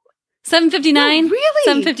 8? 7:59? No,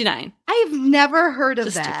 really? 7:59. I have never heard of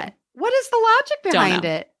just that. stupid. What is the logic behind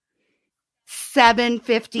it?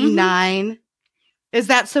 7:59. Is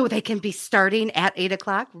that so they can be starting at 8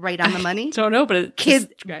 o'clock, right on the money? Don't know, but it's kids,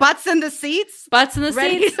 butts in the seats. Butts in the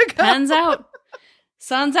seats. Pens out.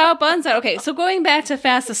 Sun's out, buns out. Okay, so going back to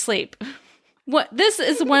fast asleep. This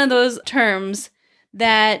is one of those terms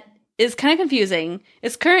that is kind of confusing.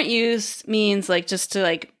 Its current use means like just to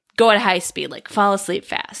like go at high speed, like fall asleep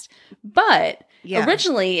fast. But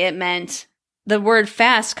originally it meant the word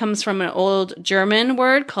fast comes from an old German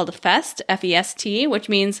word called fest, F-E-S-T, which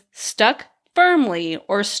means stuck firmly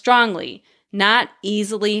or strongly, not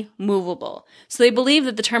easily movable. So they believe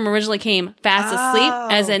that the term originally came fast asleep,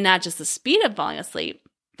 as in not just the speed of falling asleep,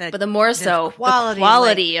 but the more so the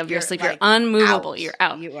quality of your sleep. You're unmovable. You're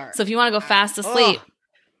out. You are. So if you want to go fast asleep,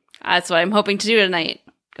 that's what I'm hoping to do tonight.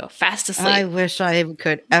 Go fast asleep. I wish I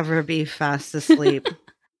could ever be fast asleep.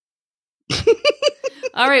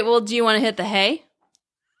 All right. Well, do you want to hit the hay?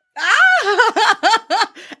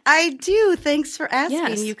 I do. Thanks for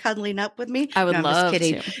asking. You cuddling up with me. I would love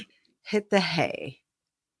to. Hit the hay.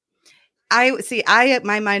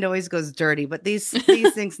 My mind always goes dirty, but these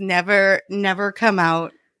things never come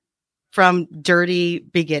out from dirty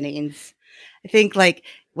beginnings. I think like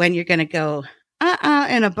when you're gonna go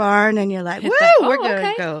in a barn and you're like, we're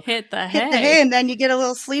gonna go hit the hay, and then you get a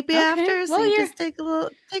little sleepy after, so you just take a little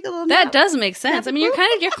that nap. Does make sense. I mean,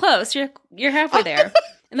 you're close. You're halfway there.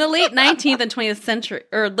 In the late 19th and 20th century,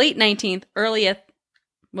 or late 19th, earliest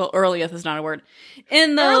is not a word.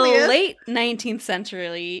 In the late 19th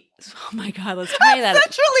century, oh my God, let's try that.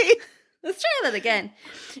 Let's try that again.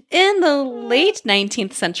 In the late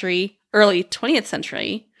 19th century, early 20th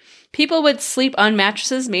century, people would sleep on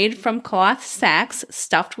mattresses made from cloth sacks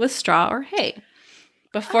stuffed with straw or hay.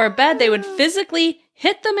 Before bed, they would physically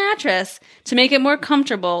hit the mattress to make it more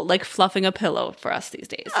comfortable, like fluffing a pillow for us these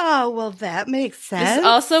days. Oh, well, that makes sense. This is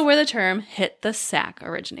also where the term hit the sack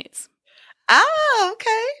originates. Oh,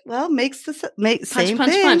 okay. Well, same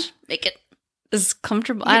thing. Punch. Make it as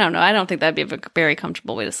comfortable. I don't know. I don't think that'd be a very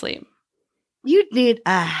comfortable way to sleep. You'd need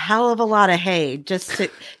a hell of a lot of hay just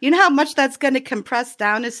to, you know how much that's going to compress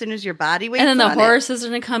down as soon as your body weighs. And then the horses are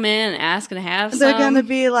going to come in and ask and have some. They're going to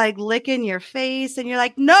be like licking your face and you're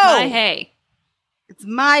like, no. My hay. It's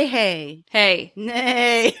my hay. Hey.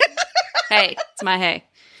 Nay. Hey, it's my hay.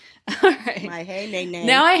 All right. My hay, nay, nay.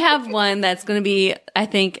 Now I have one that's going to be, I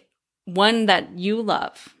think, one that you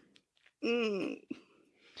love.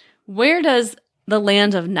 Where does the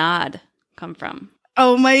land of Nod come from?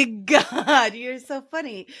 Oh my God, you're so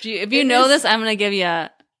funny. If you know this, I'm going to give you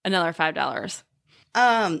another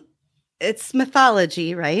 $5. It's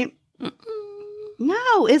mythology, right?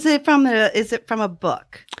 No, is it from a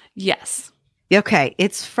book? Yes. Okay,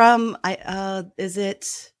 it's from is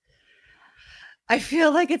it? I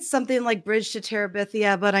feel like it's something like Bridge to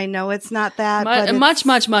Terabithia, but I know it's not that. A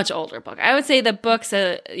much older book. I would say the book's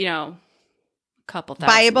a couple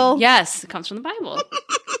thousand. Bible? Yes, it comes from the Bible.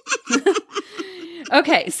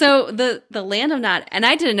 Okay, so the land of Nod, and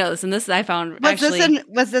I didn't know this, and this I found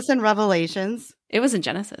was this in Revelations? It was in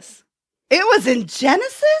Genesis. It was in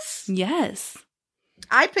Genesis? Yes.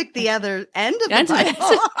 I picked the other end of the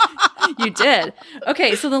Bible. You did.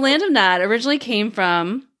 Okay, so the land of Nod originally came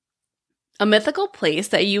from a mythical place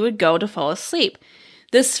that you would go to fall asleep.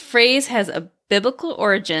 This phrase has a biblical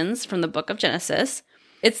origins from the book of Genesis.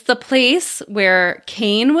 It's the place where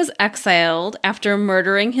Cain was exiled after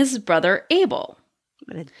murdering his brother Abel.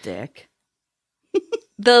 What a dick.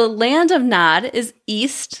 The land of Nod is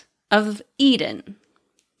east of Eden.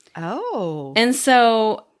 Oh. And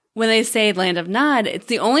so when they say land of Nod, it's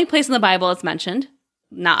the only place in the Bible it's mentioned,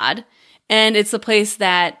 Nod. And it's the place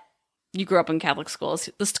that you grew up in Catholic schools.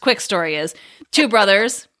 This quick story is 2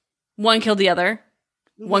 brothers, one killed the other,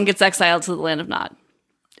 one gets exiled to the land of Nod.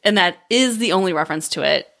 And that is the only reference to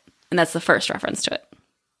it. And that's the first reference to it.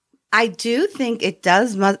 I do think it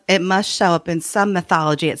does. It must show up in some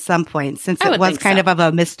mythology at some point, since it was kind of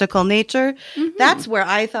a mystical nature. Mm-hmm. That's where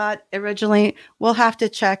I thought originally. We'll have to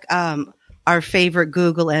check our favorite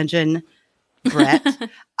Google engine, Brett,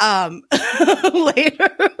 later.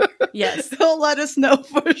 Yes, he'll let us know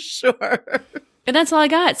for sure. And that's all I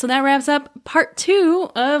got. So that wraps up part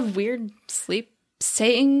 2 of weird sleep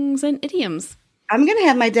sayings and idioms. I'm going to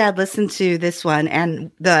have my dad listen to this one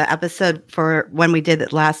and the episode for when we did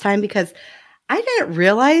it last time, because I didn't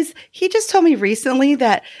realize he just told me recently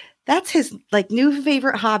that that's his like new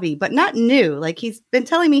favorite hobby, but not new. Like he's been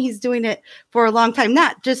telling me he's doing it for a long time,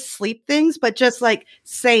 not just sleep things, but just like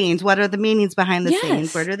sayings. What are the meanings behind the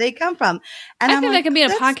sayings? Where do they come from? And I think that could be a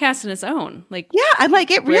podcast in its own. Like, yeah, I'm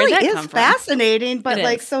like, it really is fascinating. But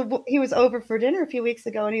like, so he was over for dinner a few weeks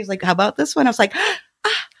ago and he was like, how about this one? I was like,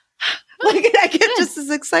 like, I get just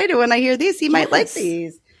as excited when I hear these. He might like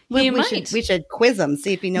these. We should quiz him,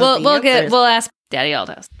 see if he knows the answers. We'll ask Daddy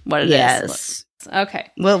Aldous what it is. Yes.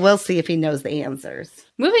 Okay. We'll see if he knows the answers.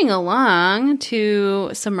 Moving along to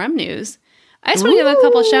some REM news. I just want to give a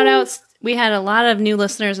couple shout outs. We had a lot of new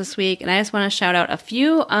listeners this week, and I just want to shout out a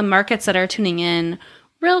few markets that are tuning in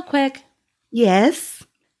real quick. Yes.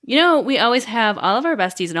 You know, we always have all of our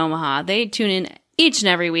besties in Omaha. They tune in each and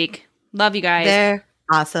every week. Love you guys. They're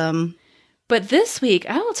awesome. But this week,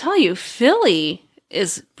 I will tell you, Philly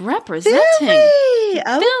is representing. Philly!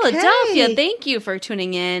 Okay. Philadelphia, thank you for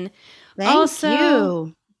tuning in. Thank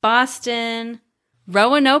you. Boston,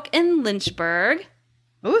 Roanoke, and Lynchburg.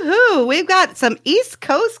 Woohoo! We've got some East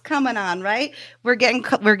Coast coming on, right? We're getting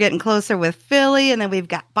closer with Philly, and then we've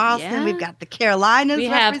got Boston. Yeah. We've got the Carolinas. We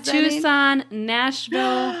have Tucson,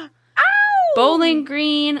 Nashville, Bowling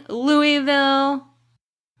Green, Louisville,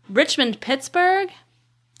 Richmond, Pittsburgh,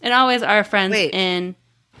 and always our friends in.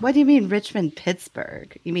 What do you mean Richmond,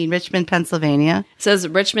 Pittsburgh? You mean Richmond, Pennsylvania? It says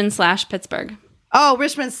Richmond/Pittsburgh. Oh,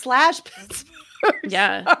 Richmond/Pittsburgh.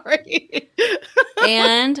 Yeah. Sorry.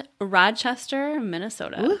 And Rochester,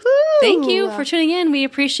 Minnesota. Woohoo! Thank you for tuning in. We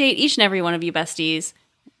appreciate each and every one of you besties.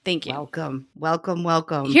 Thank you. Welcome. Welcome,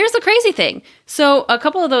 welcome. Here's the crazy thing. So a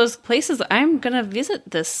couple of those places I'm going to visit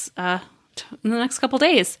this in the next couple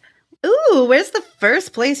days. Ooh, where's the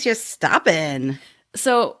first place you're stopping?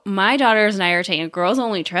 So my daughters and I are taking a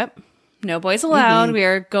girls-only trip. No boys allowed. Mm-hmm. We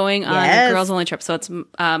are going on a girls-only trip. So it's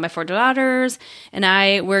my 4 daughters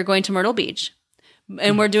and we're going to Myrtle Beach.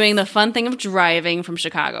 And we're doing the fun thing of driving from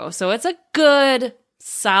Chicago. So it's a good,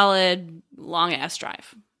 solid, long-ass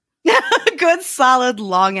drive. Good, solid,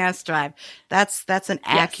 long-ass drive. That's an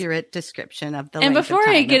accurate description of the length of time. And before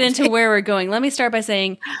I get into where we're going, let me start by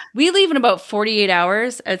saying we leave in about 48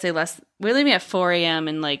 hours. I'd say less. We're leaving at 4 a.m.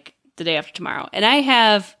 and like the day after tomorrow. And I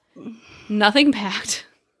have nothing packed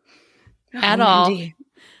at all.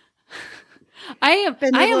 I am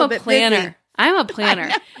a planner. Busy. I'm a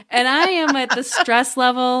planner. And I am at the stress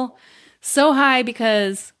level so high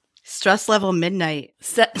because... Stress level midnight.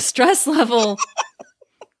 Stress level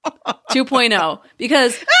 2.0.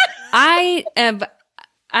 Because I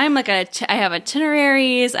have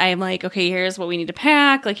itineraries. I'm like, okay, here's what we need to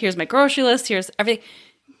pack. Like, here's my grocery list. Here's everything.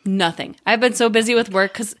 Nothing. I've been so busy with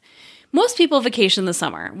work because most people vacation in the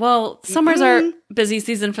summer. Well, summers are busy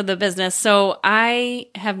season for the business. So I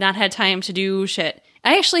have not had time to do shit.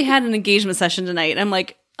 I actually had an engagement session tonight. I'm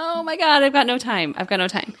like, oh my God, I've got no time.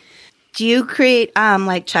 Do you create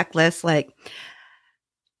like checklists like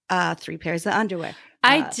 3 pairs of underwear?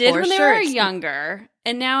 I did when they were younger.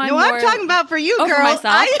 And now I'm talking about for you, girl. For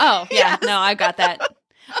myself? Yeah. No, I got that.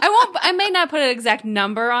 I may not put an exact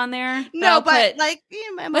number on there. No, but like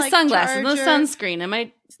my sunglasses, the sunscreen, and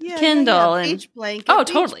my Kindle and beach blanket. Oh,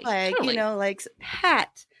 totally. You know, like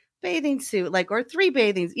hat, bathing suit, like or 3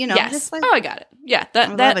 bathings. You know, yes. Just like, I got it. Yeah, I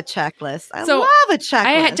love a checklist. I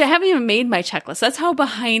haven't even made my checklist. That's how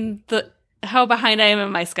behind I am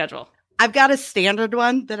in my schedule. I've got a standard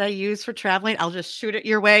one that I use for traveling. I'll just shoot it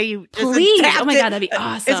your way. You please. Oh my God, that'd be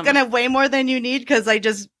awesome. It's gonna have way more than you need because I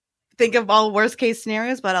just think of all worst case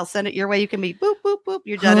scenarios, but I'll send it your way. You can be boop, boop, boop.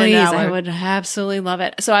 You're done in an hour. I would absolutely love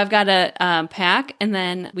it. So I've got to pack, and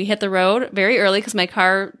then we hit the road very early because my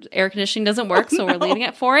car air conditioning doesn't work. So we're leaving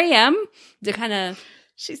at 4 a.m. to kind of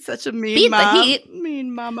She's such a mean beat mom. the heat.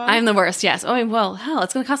 Mean mama. I'm the worst, yes. Oh, well, hell,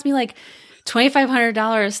 it's going to cost me like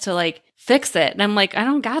 $2,500 to like fix it. And I'm like, I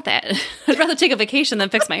don't got that. I'd rather take a vacation than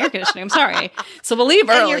fix my air conditioning. I'm sorry. So we'll leave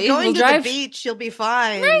early. You're going to the beach. You'll be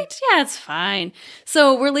fine. Right. Yeah, it's fine.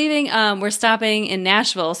 So we're leaving. We're stopping in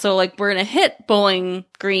Nashville. So like we're going to hit Bowling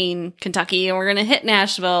Green, Kentucky, and we're going to hit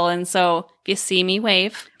Nashville. And so if you see me,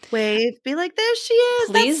 wave. Be like, there she is.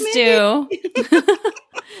 Please do.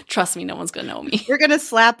 Trust me, no one's going to know me. We're going to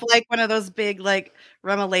slap like one of those big like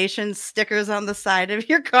Revelation stickers on the side of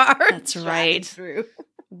your car. That's right.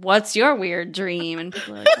 What's your weird dream? And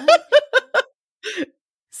people are like, what?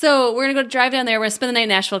 So we're going to go drive down there. We're going to spend the night in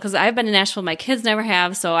Nashville because I've been to Nashville. My kids never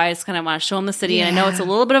have. So I just kind of want to show them the city. Yeah. And I know it's a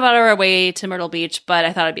little bit out of our way to Myrtle Beach, but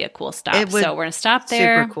I thought it'd be a cool stop. So we're going to stop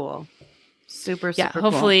there. Super cool. Super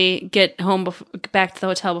hopefully get home back to the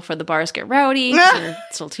hotel before the bars get rowdy. They're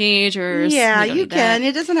still teenagers. Yeah, you can.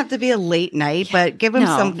 It doesn't have to be a late night, but give them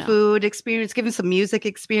some food experience, give them some music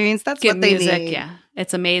experience. That's what they need. Yeah,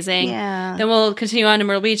 it's amazing. Yeah. Then we'll continue on to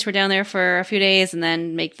Myrtle Beach. We're down there for a few days and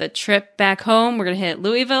then make the trip back home. We're going to hit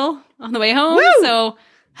Louisville on the way home. Woo! So,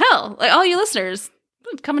 hell, like all you listeners,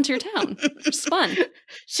 coming to your town. It's fun.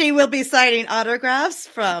 She will be signing autographs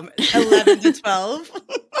from 11 to 12.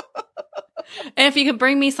 And if you could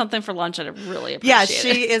bring me something for lunch, I'd really appreciate Yeah, it.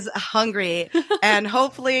 she is hungry. And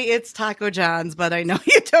hopefully it's Taco John's, but I know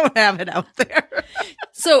you don't have it out there.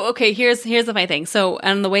 So, okay, here's the funny thing. So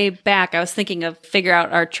on the way back, I was thinking of figure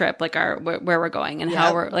out our trip, like where we're going and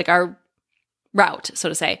how we're like our route, so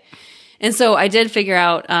to say. And so I did figure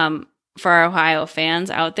out for our Ohio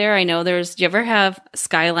fans out there, I know do you ever have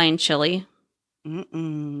Skyline chili?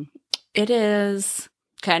 Mm-mm. It is.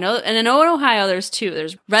 Okay, I know in Ohio there's two.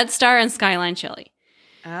 There's Red Star and Skyline chili.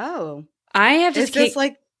 Oh. I have Is this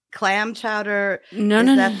like clam chowder? No,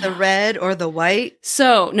 is that the red or the white?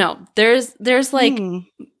 So no, there's like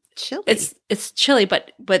chili. It's chili,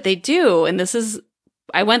 but they do, and this is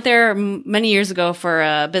I went there many years ago for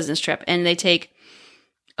a business trip, and they take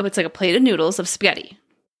it's like a plate of noodles of spaghetti,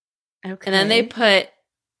 okay, and then they put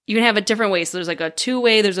you can have it different ways. So there's like a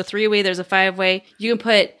 2-way, there's a 3-way, there's a 5-way. You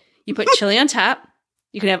put chili on top.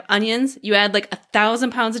 You can have onions. You add like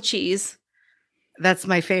 1,000 pounds of cheese. That's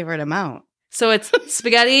my favorite amount. So it's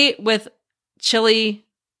spaghetti with chili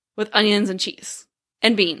with onions and cheese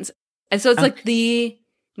and beans. And so it's like the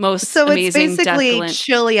most amazing, it's basically decadent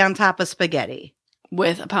chili on top of spaghetti.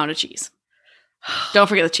 With a pound of cheese. Don't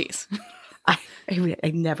forget the cheese.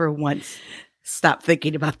 I never once stopped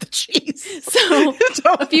thinking about the cheese. So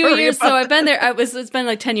a few years, so I've been there. It's been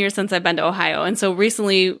like 10 years since I've been to Ohio. And so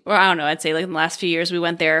recently, or I don't know, I'd say like in the last few years, we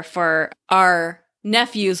went there for our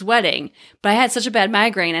nephew's wedding, but I had such a bad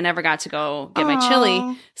migraine, I never got to go get my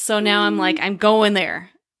chili. So now I'm like, I'm going there.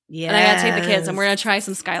 Yeah. And I got to take the kids and we're going to try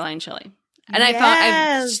some Skyline chili. And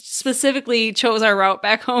I specifically chose our route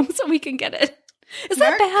back home so we can get it. Is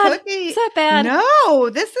that bad? Is that bad? No,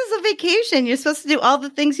 this is a vacation. You're supposed to do all the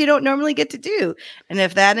things you don't normally get to do. And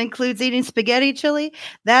if that includes eating spaghetti chili,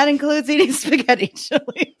 that includes eating spaghetti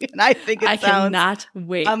chili. And I think I cannot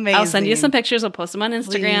wait. Amazing. I'll send you some pictures. I'll post them on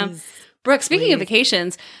Instagram. Please. Brooke, speaking of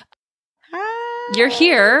vacations, you're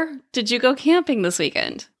here. Did you go camping this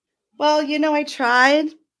weekend? Well, I tried.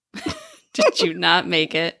 Did you not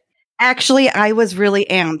make it? Actually, I was really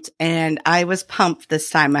amped and I was pumped this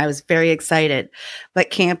time. I was very excited. But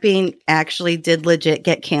camping actually did legit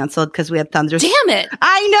get canceled because we had thunderstorms. Damn it.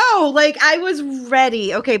 I know. I was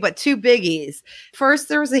ready. Okay, but two biggies. First,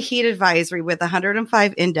 there was a heat advisory with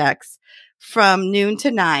 105 index from noon to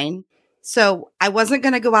 9. So I wasn't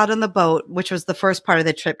going to go out on the boat, which was the first part of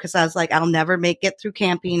the trip because I was like, I'll never make it through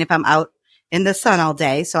camping if I'm out in the sun all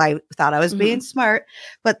day. So I thought I was being smart.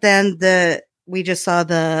 But then we just saw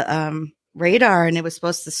the radar and it was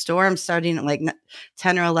supposed to storm starting at like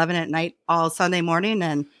 10 or 11 at night all Sunday morning.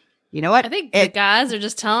 And you know what? I think the guys are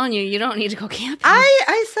just telling you don't need to go camping.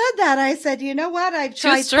 I said that. I said, you know what? I've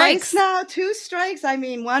tried twice now. 2 strikes. I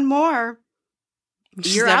mean, one more.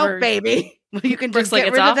 You're out, baby. You can just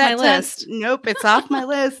get rid of that list. Nope, it's off my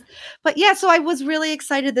list. But yeah, so I was really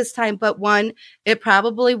excited this time. But one, it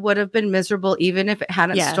probably would have been miserable even if it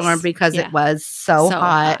hadn't stormed because it was so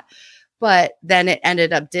hot. But then it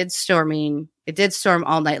ended up storming. It did storm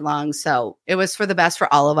all night long. So it was for the best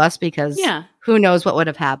for all of us because who knows what would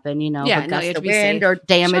have happened, a gust of wind or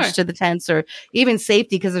damage to the tents or even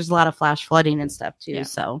safety because there's a lot of flash flooding and stuff too. Yeah.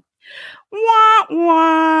 So wah,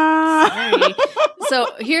 wah. Sorry. So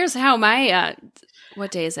here's how my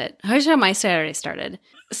what day is it? Here's how my Saturday started.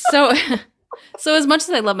 So as much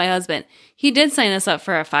as I love my husband, he did sign us up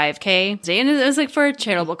for a 5K day, and it was like for a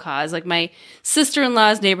charitable cause. Like my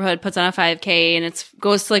sister-in-law's neighborhood puts on a 5K, and it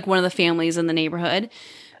goes to like one of the families in the neighborhood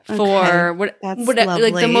for what like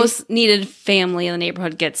the most needed family in the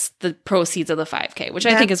neighborhood gets the proceeds of the 5K, which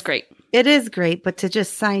I think is great. It is great, but to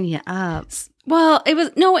just sign you up. Well,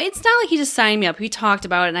 it's not like he just signed me up. We talked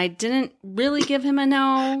about it, and I didn't really give him a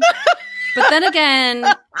no. But then again,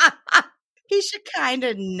 he should kind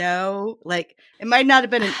of know. Like, it might not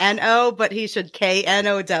have been an N-O, but he should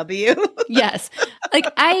K-N-O-W. Yes. Like,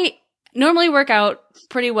 I normally work out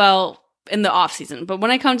pretty well in the off season, but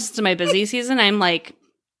when I come to my busy season, I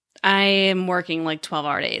am working like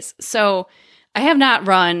 12-hour days. So I have not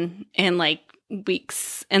run in like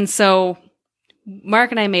weeks. And so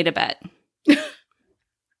Mark and I made a bet.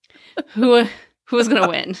 Who was going to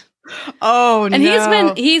win? Oh, and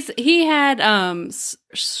he had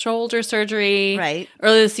shoulder surgery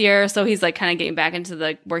early this year, so he's like kind of getting back into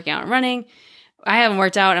the working out and running. I haven't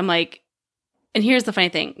worked out. I'm like, and here's the funny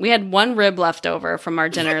thing: we had one rib left over from our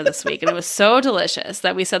dinner this week, and it was so delicious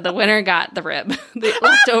that we said the winner got the rib, the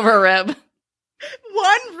leftover rib.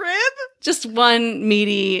 One rib, just one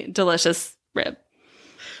meaty, delicious rib.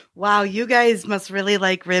 Wow, you guys must really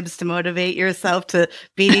like ribs to motivate yourself to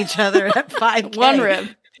beat each other at 5K. One rib.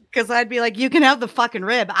 Because I'd be like, you can have the fucking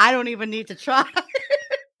rib. I don't even need to try.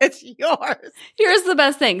 It's yours. Here's the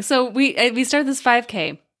best thing. So we start this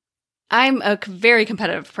 5K. I'm a very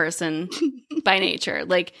competitive person by nature.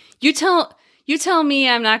 Like, you tell me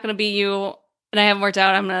I'm not going to beat you and I haven't worked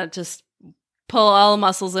out, I'm going to just pull all the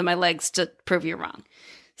muscles in my legs to prove you wrong.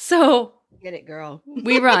 So get it, girl.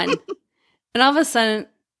 We run. And all of a sudden,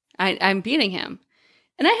 I'm beating him.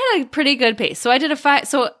 And I had a pretty good pace. So I did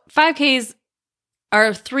 5Ks are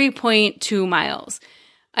 3.2 miles.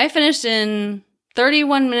 I finished in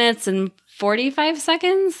 31 minutes and 45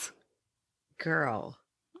 seconds. Girl,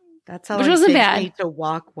 that's how which it wasn't takes bad. me to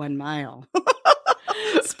walk 1 mile.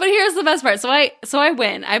 But here's the best part. So I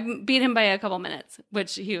win. I beat him by a couple minutes,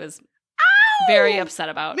 which he was very upset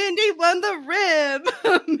about. Mindy won the rib.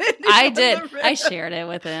 I did. I shared it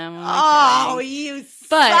with him. Oh, you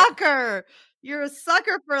sucker. You're a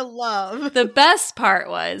sucker for love. The best part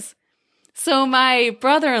was, so my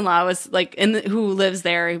brother-in-law was like, who lives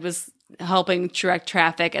there, he was helping direct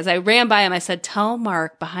traffic. As I ran by him, I said, tell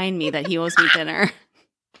Mark behind me that he owes me dinner.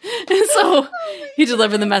 And so he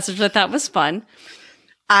delivered the message, which I thought was fun.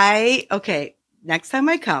 Okay, next time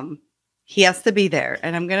I come, he has to be there.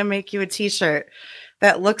 And I'm going to make you a t-shirt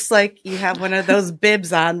that looks like you have one of those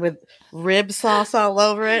bibs on with rib sauce all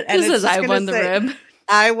over it. And this is I won the rib.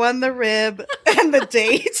 I won the rib and the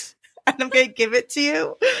date. And I'm going to give it to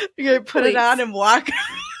you. You're going to put it on and walk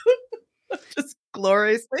just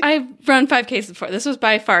gloriously. I've run 5Ks before. This was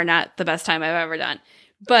by far not the best time I've ever done.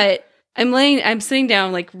 But I'm sitting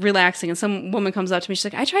down, like, relaxing, and some woman comes up to me. She's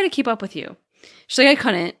like, I try to keep up with you. She's like, I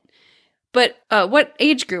couldn't. But what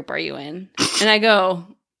age group are you in? And I go,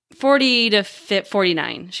 40 to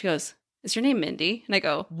 49. She goes, is your name Mindy? And I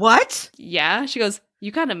go, what? Yeah. She goes,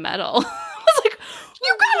 you got a medal. I was like,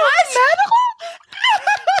 you got a medal?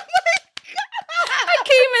 I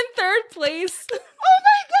came in third place. Oh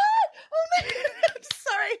my God. I'm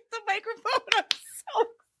sorry. The microphone. I'm so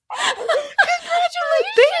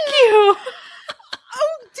congratulations. Thank you.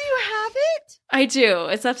 Oh, do you have it? I do.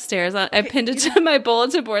 It's upstairs. I pinned it to my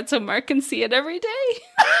bulletin board so Mark can see it every day.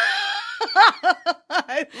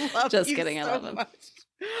 I love Just you kidding. so I love him. much.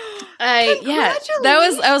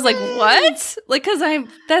 I was like, what? Like,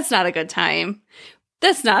 that's not a good time.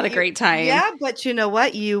 That's not a great time. Yeah, but you know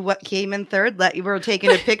what? You came in third. We're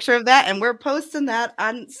taking a picture of that, and we're posting that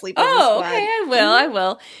on Sleepover Squad. Okay, I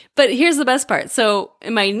will. But here's the best part. So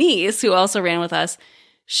my niece, who also ran with us,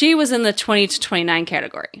 she was in the 20 to 29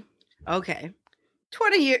 category. Okay.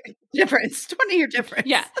 20-year difference. 20-year difference.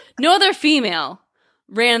 Yeah. No other female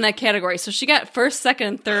ran in that category. So she got first, second,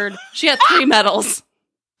 and third. She got 3 medals.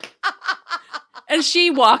 And she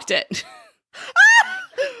walked it.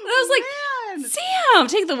 And I was like, Sam,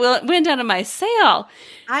 take the wind out of my sail.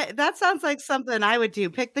 That sounds like something I would do.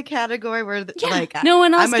 Pick the category where no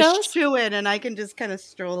one else I'm goes. a shoo-in and I can just kind of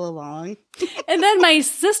stroll along. And then my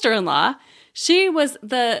sister-in-law, she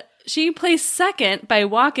placed second by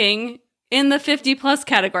walking in the 50 plus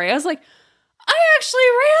category. I was like, I actually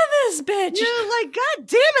ran this bitch. You're like, God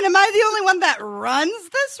damn it, am I the only one that runs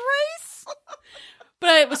this race?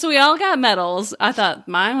 But so we all got medals. I thought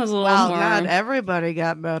mine was a little more. Not everybody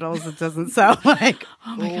got medals. It doesn't sound like.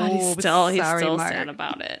 Oh my God, he's still Mark. sad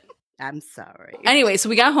about it. I'm sorry. Anyway, so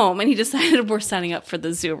we got home and he decided we're signing up for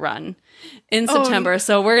the zoo run in September.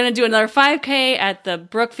 So we're going to do another 5K at the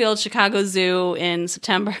Brookfield Chicago Zoo in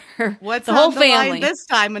September. What's the whole on the family line this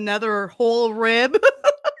time? Another whole rib?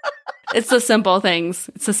 It's the simple things.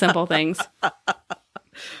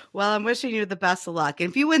 Well, I'm wishing you the best of luck. And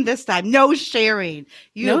if you win this time, no sharing.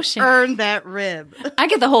 You earned that rib. I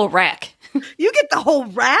get the whole rack. You get the whole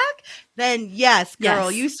rack? Then yes,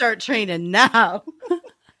 girl, you start training now.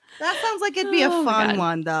 That sounds like it'd be a fun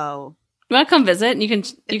one, though. You want to come visit and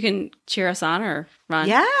you can cheer us on or run?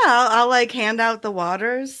 Yeah, I'll like hand out the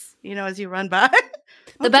waters, as you run by.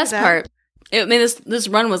 The best part, this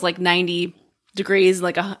run was like 90 degrees,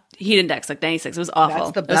 like a heat index, like 96. It was awful.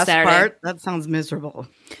 That's the best part. That sounds miserable.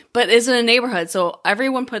 But it's in a neighborhood, so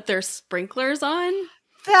everyone put their sprinklers on.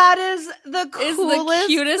 That is the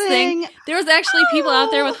cutest thing. There was actually people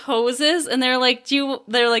out there with hoses, and they're like,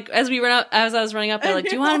 as I was running up, they're like,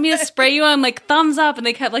 do you want me to spray you? I'm like, thumbs up, and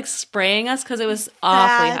they kept like spraying us because it was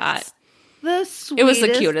awfully hot. The sweetest It was the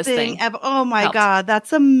cutest thing ever. Oh my God,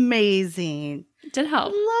 that's amazing. It did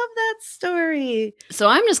help. Love that story. So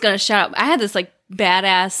I'm just gonna shout. I had this like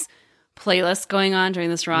badass playlist going on during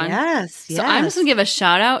this run. Yes. So I'm just gonna give a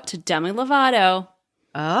shout out to Demi Lovato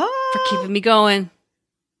for keeping me going.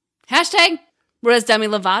 Hashtag, what does Demi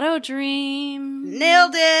Lovato dream?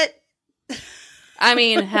 Nailed it. I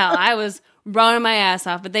mean, hell, I was running my ass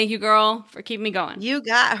off, but thank you, girl, for keeping me going. You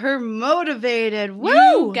got her motivated. Woo!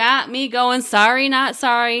 You got me going. Sorry, not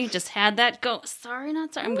sorry. Just had that go. Sorry,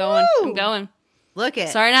 not sorry. I'm going. Look it.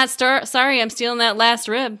 Sorry, not sorry. I'm stealing that last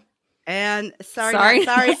rib. And sorry, Sorry.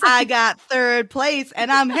 not sorry, I got third place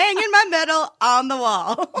and I'm hanging my medal on the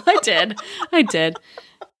wall. I did.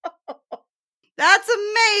 That's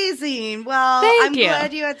amazing. Well, Thank you.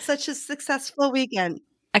 Glad you had such a successful weekend.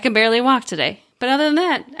 I can barely walk today. But other than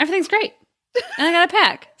that, everything's great. And I got a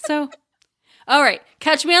pack. So, all right.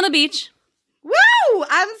 Catch me on the beach. Woo!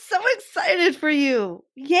 I'm so excited for you.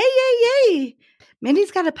 Yay, yay, yay.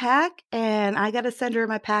 Mindy's got a pack, and I got to send her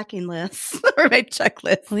my packing list or my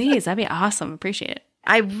checklist. Please, that'd be awesome. Appreciate it.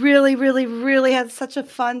 I really, really, really had such a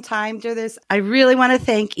fun time through this. I really want to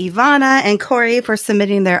thank Ivana and Corey for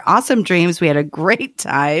submitting their awesome dreams. We had a great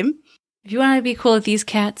time. If you want to be cool with these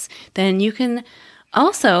cats, then you can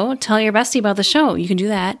also tell your bestie about the show. You can do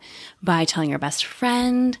that by telling your best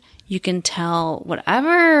friend. You can tell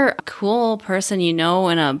whatever cool person you know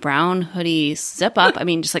in a brown hoodie zip up. I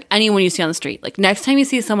mean, just like anyone you see on the street. Like next time you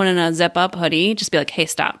see someone in a zip up hoodie, just be like, hey,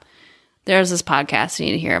 stop. There's this podcast you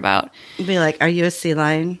need to hear about. Be like, are you a sea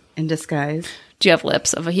lion in disguise? Do you have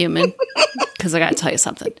lips of a human? Because I got to tell you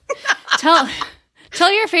something. Tell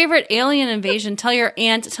your favorite alien invasion. Tell your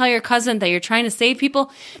aunt. Tell your cousin that you're trying to save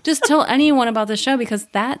people. Just tell anyone about the show because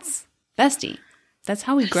that's bestie. That's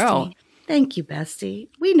how we grow. Thank you, bestie.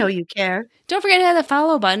 We know you care. Don't forget to hit the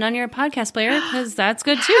follow button on your podcast player because that's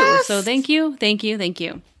good too. Yes. So thank you, thank you, thank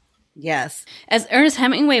you. Yes. As Ernest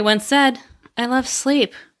Hemingway once said, I love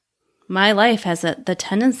sleep. My life has the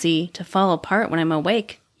tendency to fall apart when I'm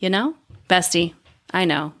awake, you know? Bestie, I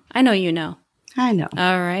know. I know you know. I know.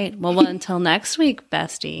 All right. Well, until next week,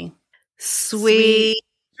 bestie. Sweet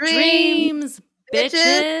dreams,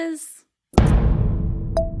 bitches.